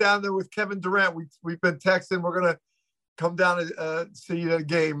going to get down there with Kevin Durant. We've been texting. We're going to come down and see you at a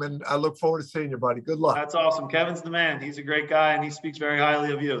game, and I look forward to seeing you, buddy. Good luck. That's awesome. Kevin's the man. He's a great guy, and he speaks very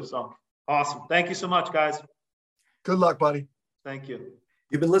highly of you. So awesome. Thank you so much, guys. Good luck, buddy. Thank you.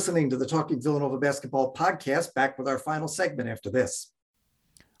 You've been listening to the Talking Villanova Basketball podcast. Back with our final segment after this.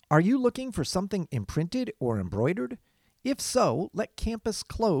 Are you looking for something imprinted or embroidered? If so, let Campus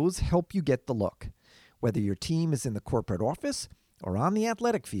Clothes help you get the look. Whether your team is in the corporate office or on the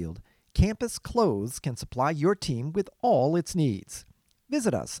athletic field, Campus Clothes can supply your team with all its needs.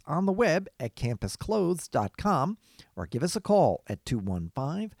 Visit us on the web at campusclothes.com or give us a call at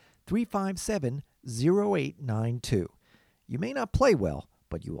 215-357-0892. You may not play well,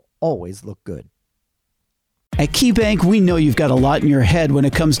 but you will always look good. At KeyBank, we know you've got a lot in your head when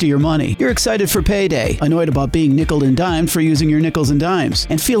it comes to your money. You're excited for payday, annoyed about being nickeled and dimed for using your nickels and dimes,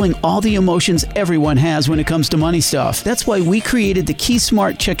 and feeling all the emotions everyone has when it comes to money stuff. That's why we created the Key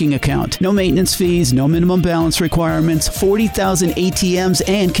Smart checking account. No maintenance fees, no minimum balance requirements, 40,000 ATMs,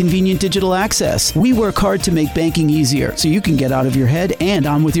 and convenient digital access. We work hard to make banking easier so you can get out of your head and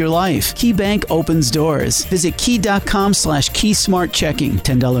on with your life. KeyBank opens doors. Visit key.com/keysmartchecking.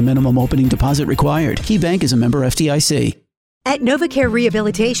 $10 minimum opening deposit required. KeyBank is a member FDIC. At NovaCare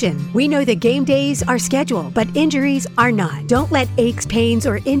Rehabilitation, we know that game days are scheduled, but injuries are not. Don't let aches, pains,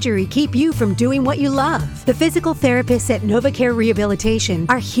 or injury keep you from doing what you love. The physical therapists at NovaCare Rehabilitation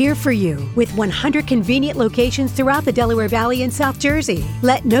are here for you with 100 convenient locations throughout the Delaware Valley and South Jersey.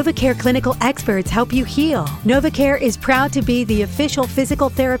 Let NovaCare clinical experts help you heal. NovaCare is proud to be the official physical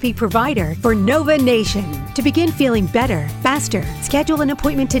therapy provider for Nova Nation. To begin feeling better, faster, schedule an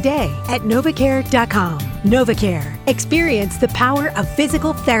appointment today at NovaCare.com. NovaCare. Experience the power of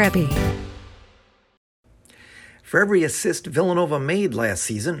physical therapy. For every assist Villanova made last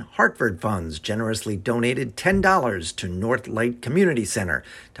season, Hartford Funds generously donated $10 to North Light Community Center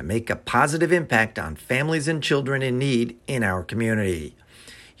to make a positive impact on families and children in need in our community.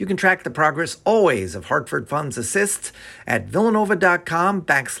 You can track the progress always of Hartford Funds assists at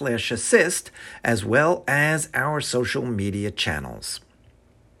villanova.com/assist, as well as our social media channels.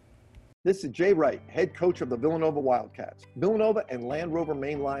 This is Jay Wright, head coach of the Villanova Wildcats. Villanova and Land Rover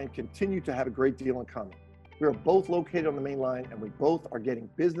Main Line continue to have a great deal in common. We are both located on the main line, and we both are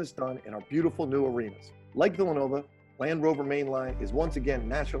getting business done in our beautiful new arenas. Like Villanova, Land Rover Main Line is once again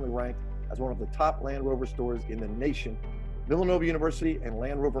nationally ranked as one of the top Land Rover stores in the nation. Villanova University and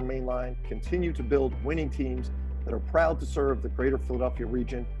Land Rover Main Line continue to build winning teams that are proud to serve the greater Philadelphia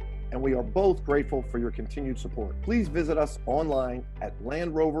region, and we are both grateful for your continued support. Please visit us online at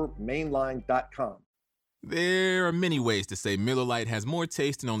LandRoverMainline.com. There are many ways to say Miller Lite has more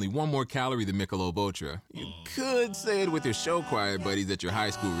taste and only one more calorie than Michelob Ultra. You could say it with your show choir buddies at your high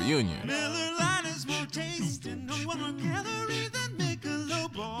school reunion. Miller Lite is more taste and no one more calorie than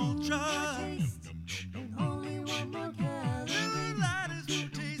Michelob Ultra.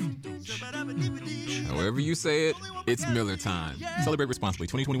 However you say it, it's Miller time. Celebrate responsibly.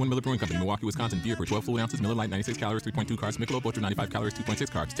 2021 Miller Brewing Company, Milwaukee, Wisconsin. Beer per 12 fluid ounces. Miller Lite, 96 calories, 3.2 carbs. Michelob Ultra, 95 calories,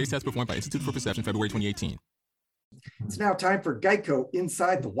 2.6 carbs. Taste test performed by Institute for Perception, February 2018. It's now time for Geico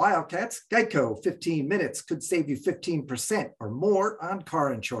Inside the Wildcats. Geico, 15 minutes could save you 15% or more on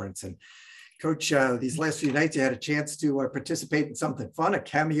car insurance. And Coach, these last few nights, you had a chance to participate in something fun, a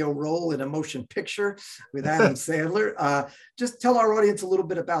cameo role in a motion picture with Adam Sandler. Just tell our audience a little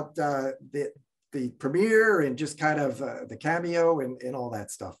bit about the premiere and just kind of the cameo and all that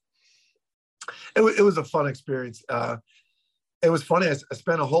stuff. It was a fun experience. It was funny. I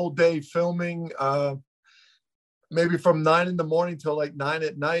spent a whole day filming, maybe from 9 a.m. till like 9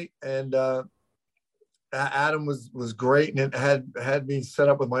 p.m. And Adam was great, and it had me set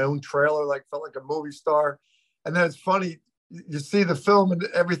up with my own trailer, felt like a movie star. And then it's funny, you see the film and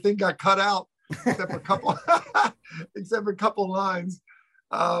everything got cut out except for a couple lines.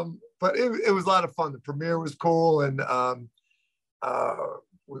 But it was a lot of fun. The premiere was cool, and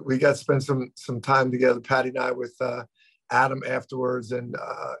we got to spend some time together, Patty and I, with Adam afterwards. And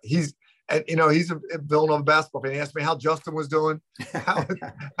he's a Villanova basketball fan. He asked me how Justin was doing,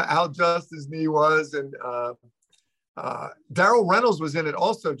 how Justin's knee was, and Daryl Reynolds was in it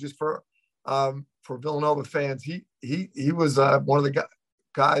also, just for Villanova fans. He was one of the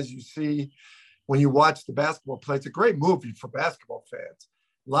guys you see when you watch the basketball play. It's a great movie for basketball fans.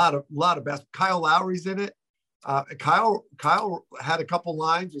 A lot of basketball. Kyle Lowry's in it. Kyle had a couple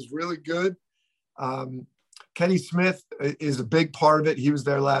lines, was really good. Kenny Smith is a big part of it. He was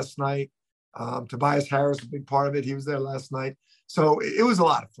there last night. Tobias Harris, a big part of it. He was there last night. So it was a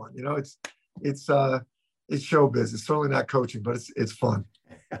lot of fun. It's show business. Certainly not coaching, but it's fun.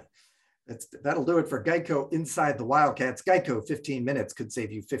 That'll do it for Geico Inside the Wildcats. Geico, 15 minutes could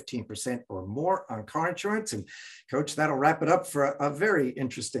save you 15% or more on car insurance. And Coach, that'll wrap it up for a very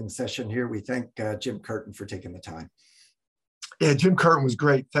interesting session here. We thank Jim Curtin for taking the time. Yeah, Jim Curtin was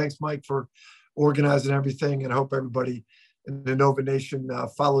great. Thanks, Mike, for organizing everything, and I hope everybody in the Nova Nation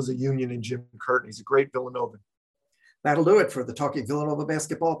follows the union in Jim Curtin. He's a great Villanovan. That'll do it for the Talking Villanova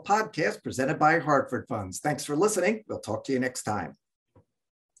Basketball podcast presented by Hartford Funds. Thanks for listening. We'll talk to you next time.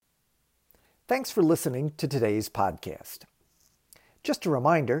 Thanks for listening to today's podcast. Just a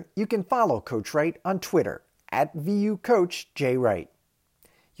reminder, you can follow Coach Wright on Twitter at VUCoachJWright.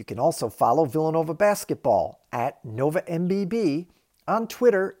 You can also follow Villanova Basketball at NovaMBB on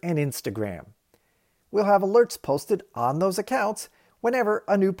Twitter and Instagram. We'll have alerts posted on those accounts whenever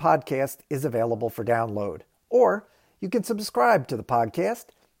a new podcast is available for download. Or you can subscribe to the podcast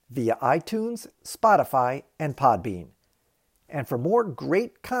via iTunes, Spotify, and Podbean. And for more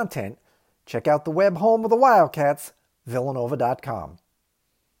great content, check out the web home of the Wildcats, villanova.com.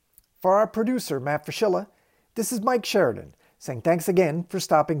 For our producer, Matt Fraschilla, this is Mike Sheridan saying thanks again for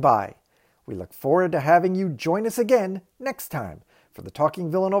stopping by. We look forward to having you join us again next time for the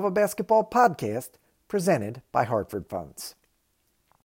Talking Villanova Basketball podcast presented by Hartford Funds.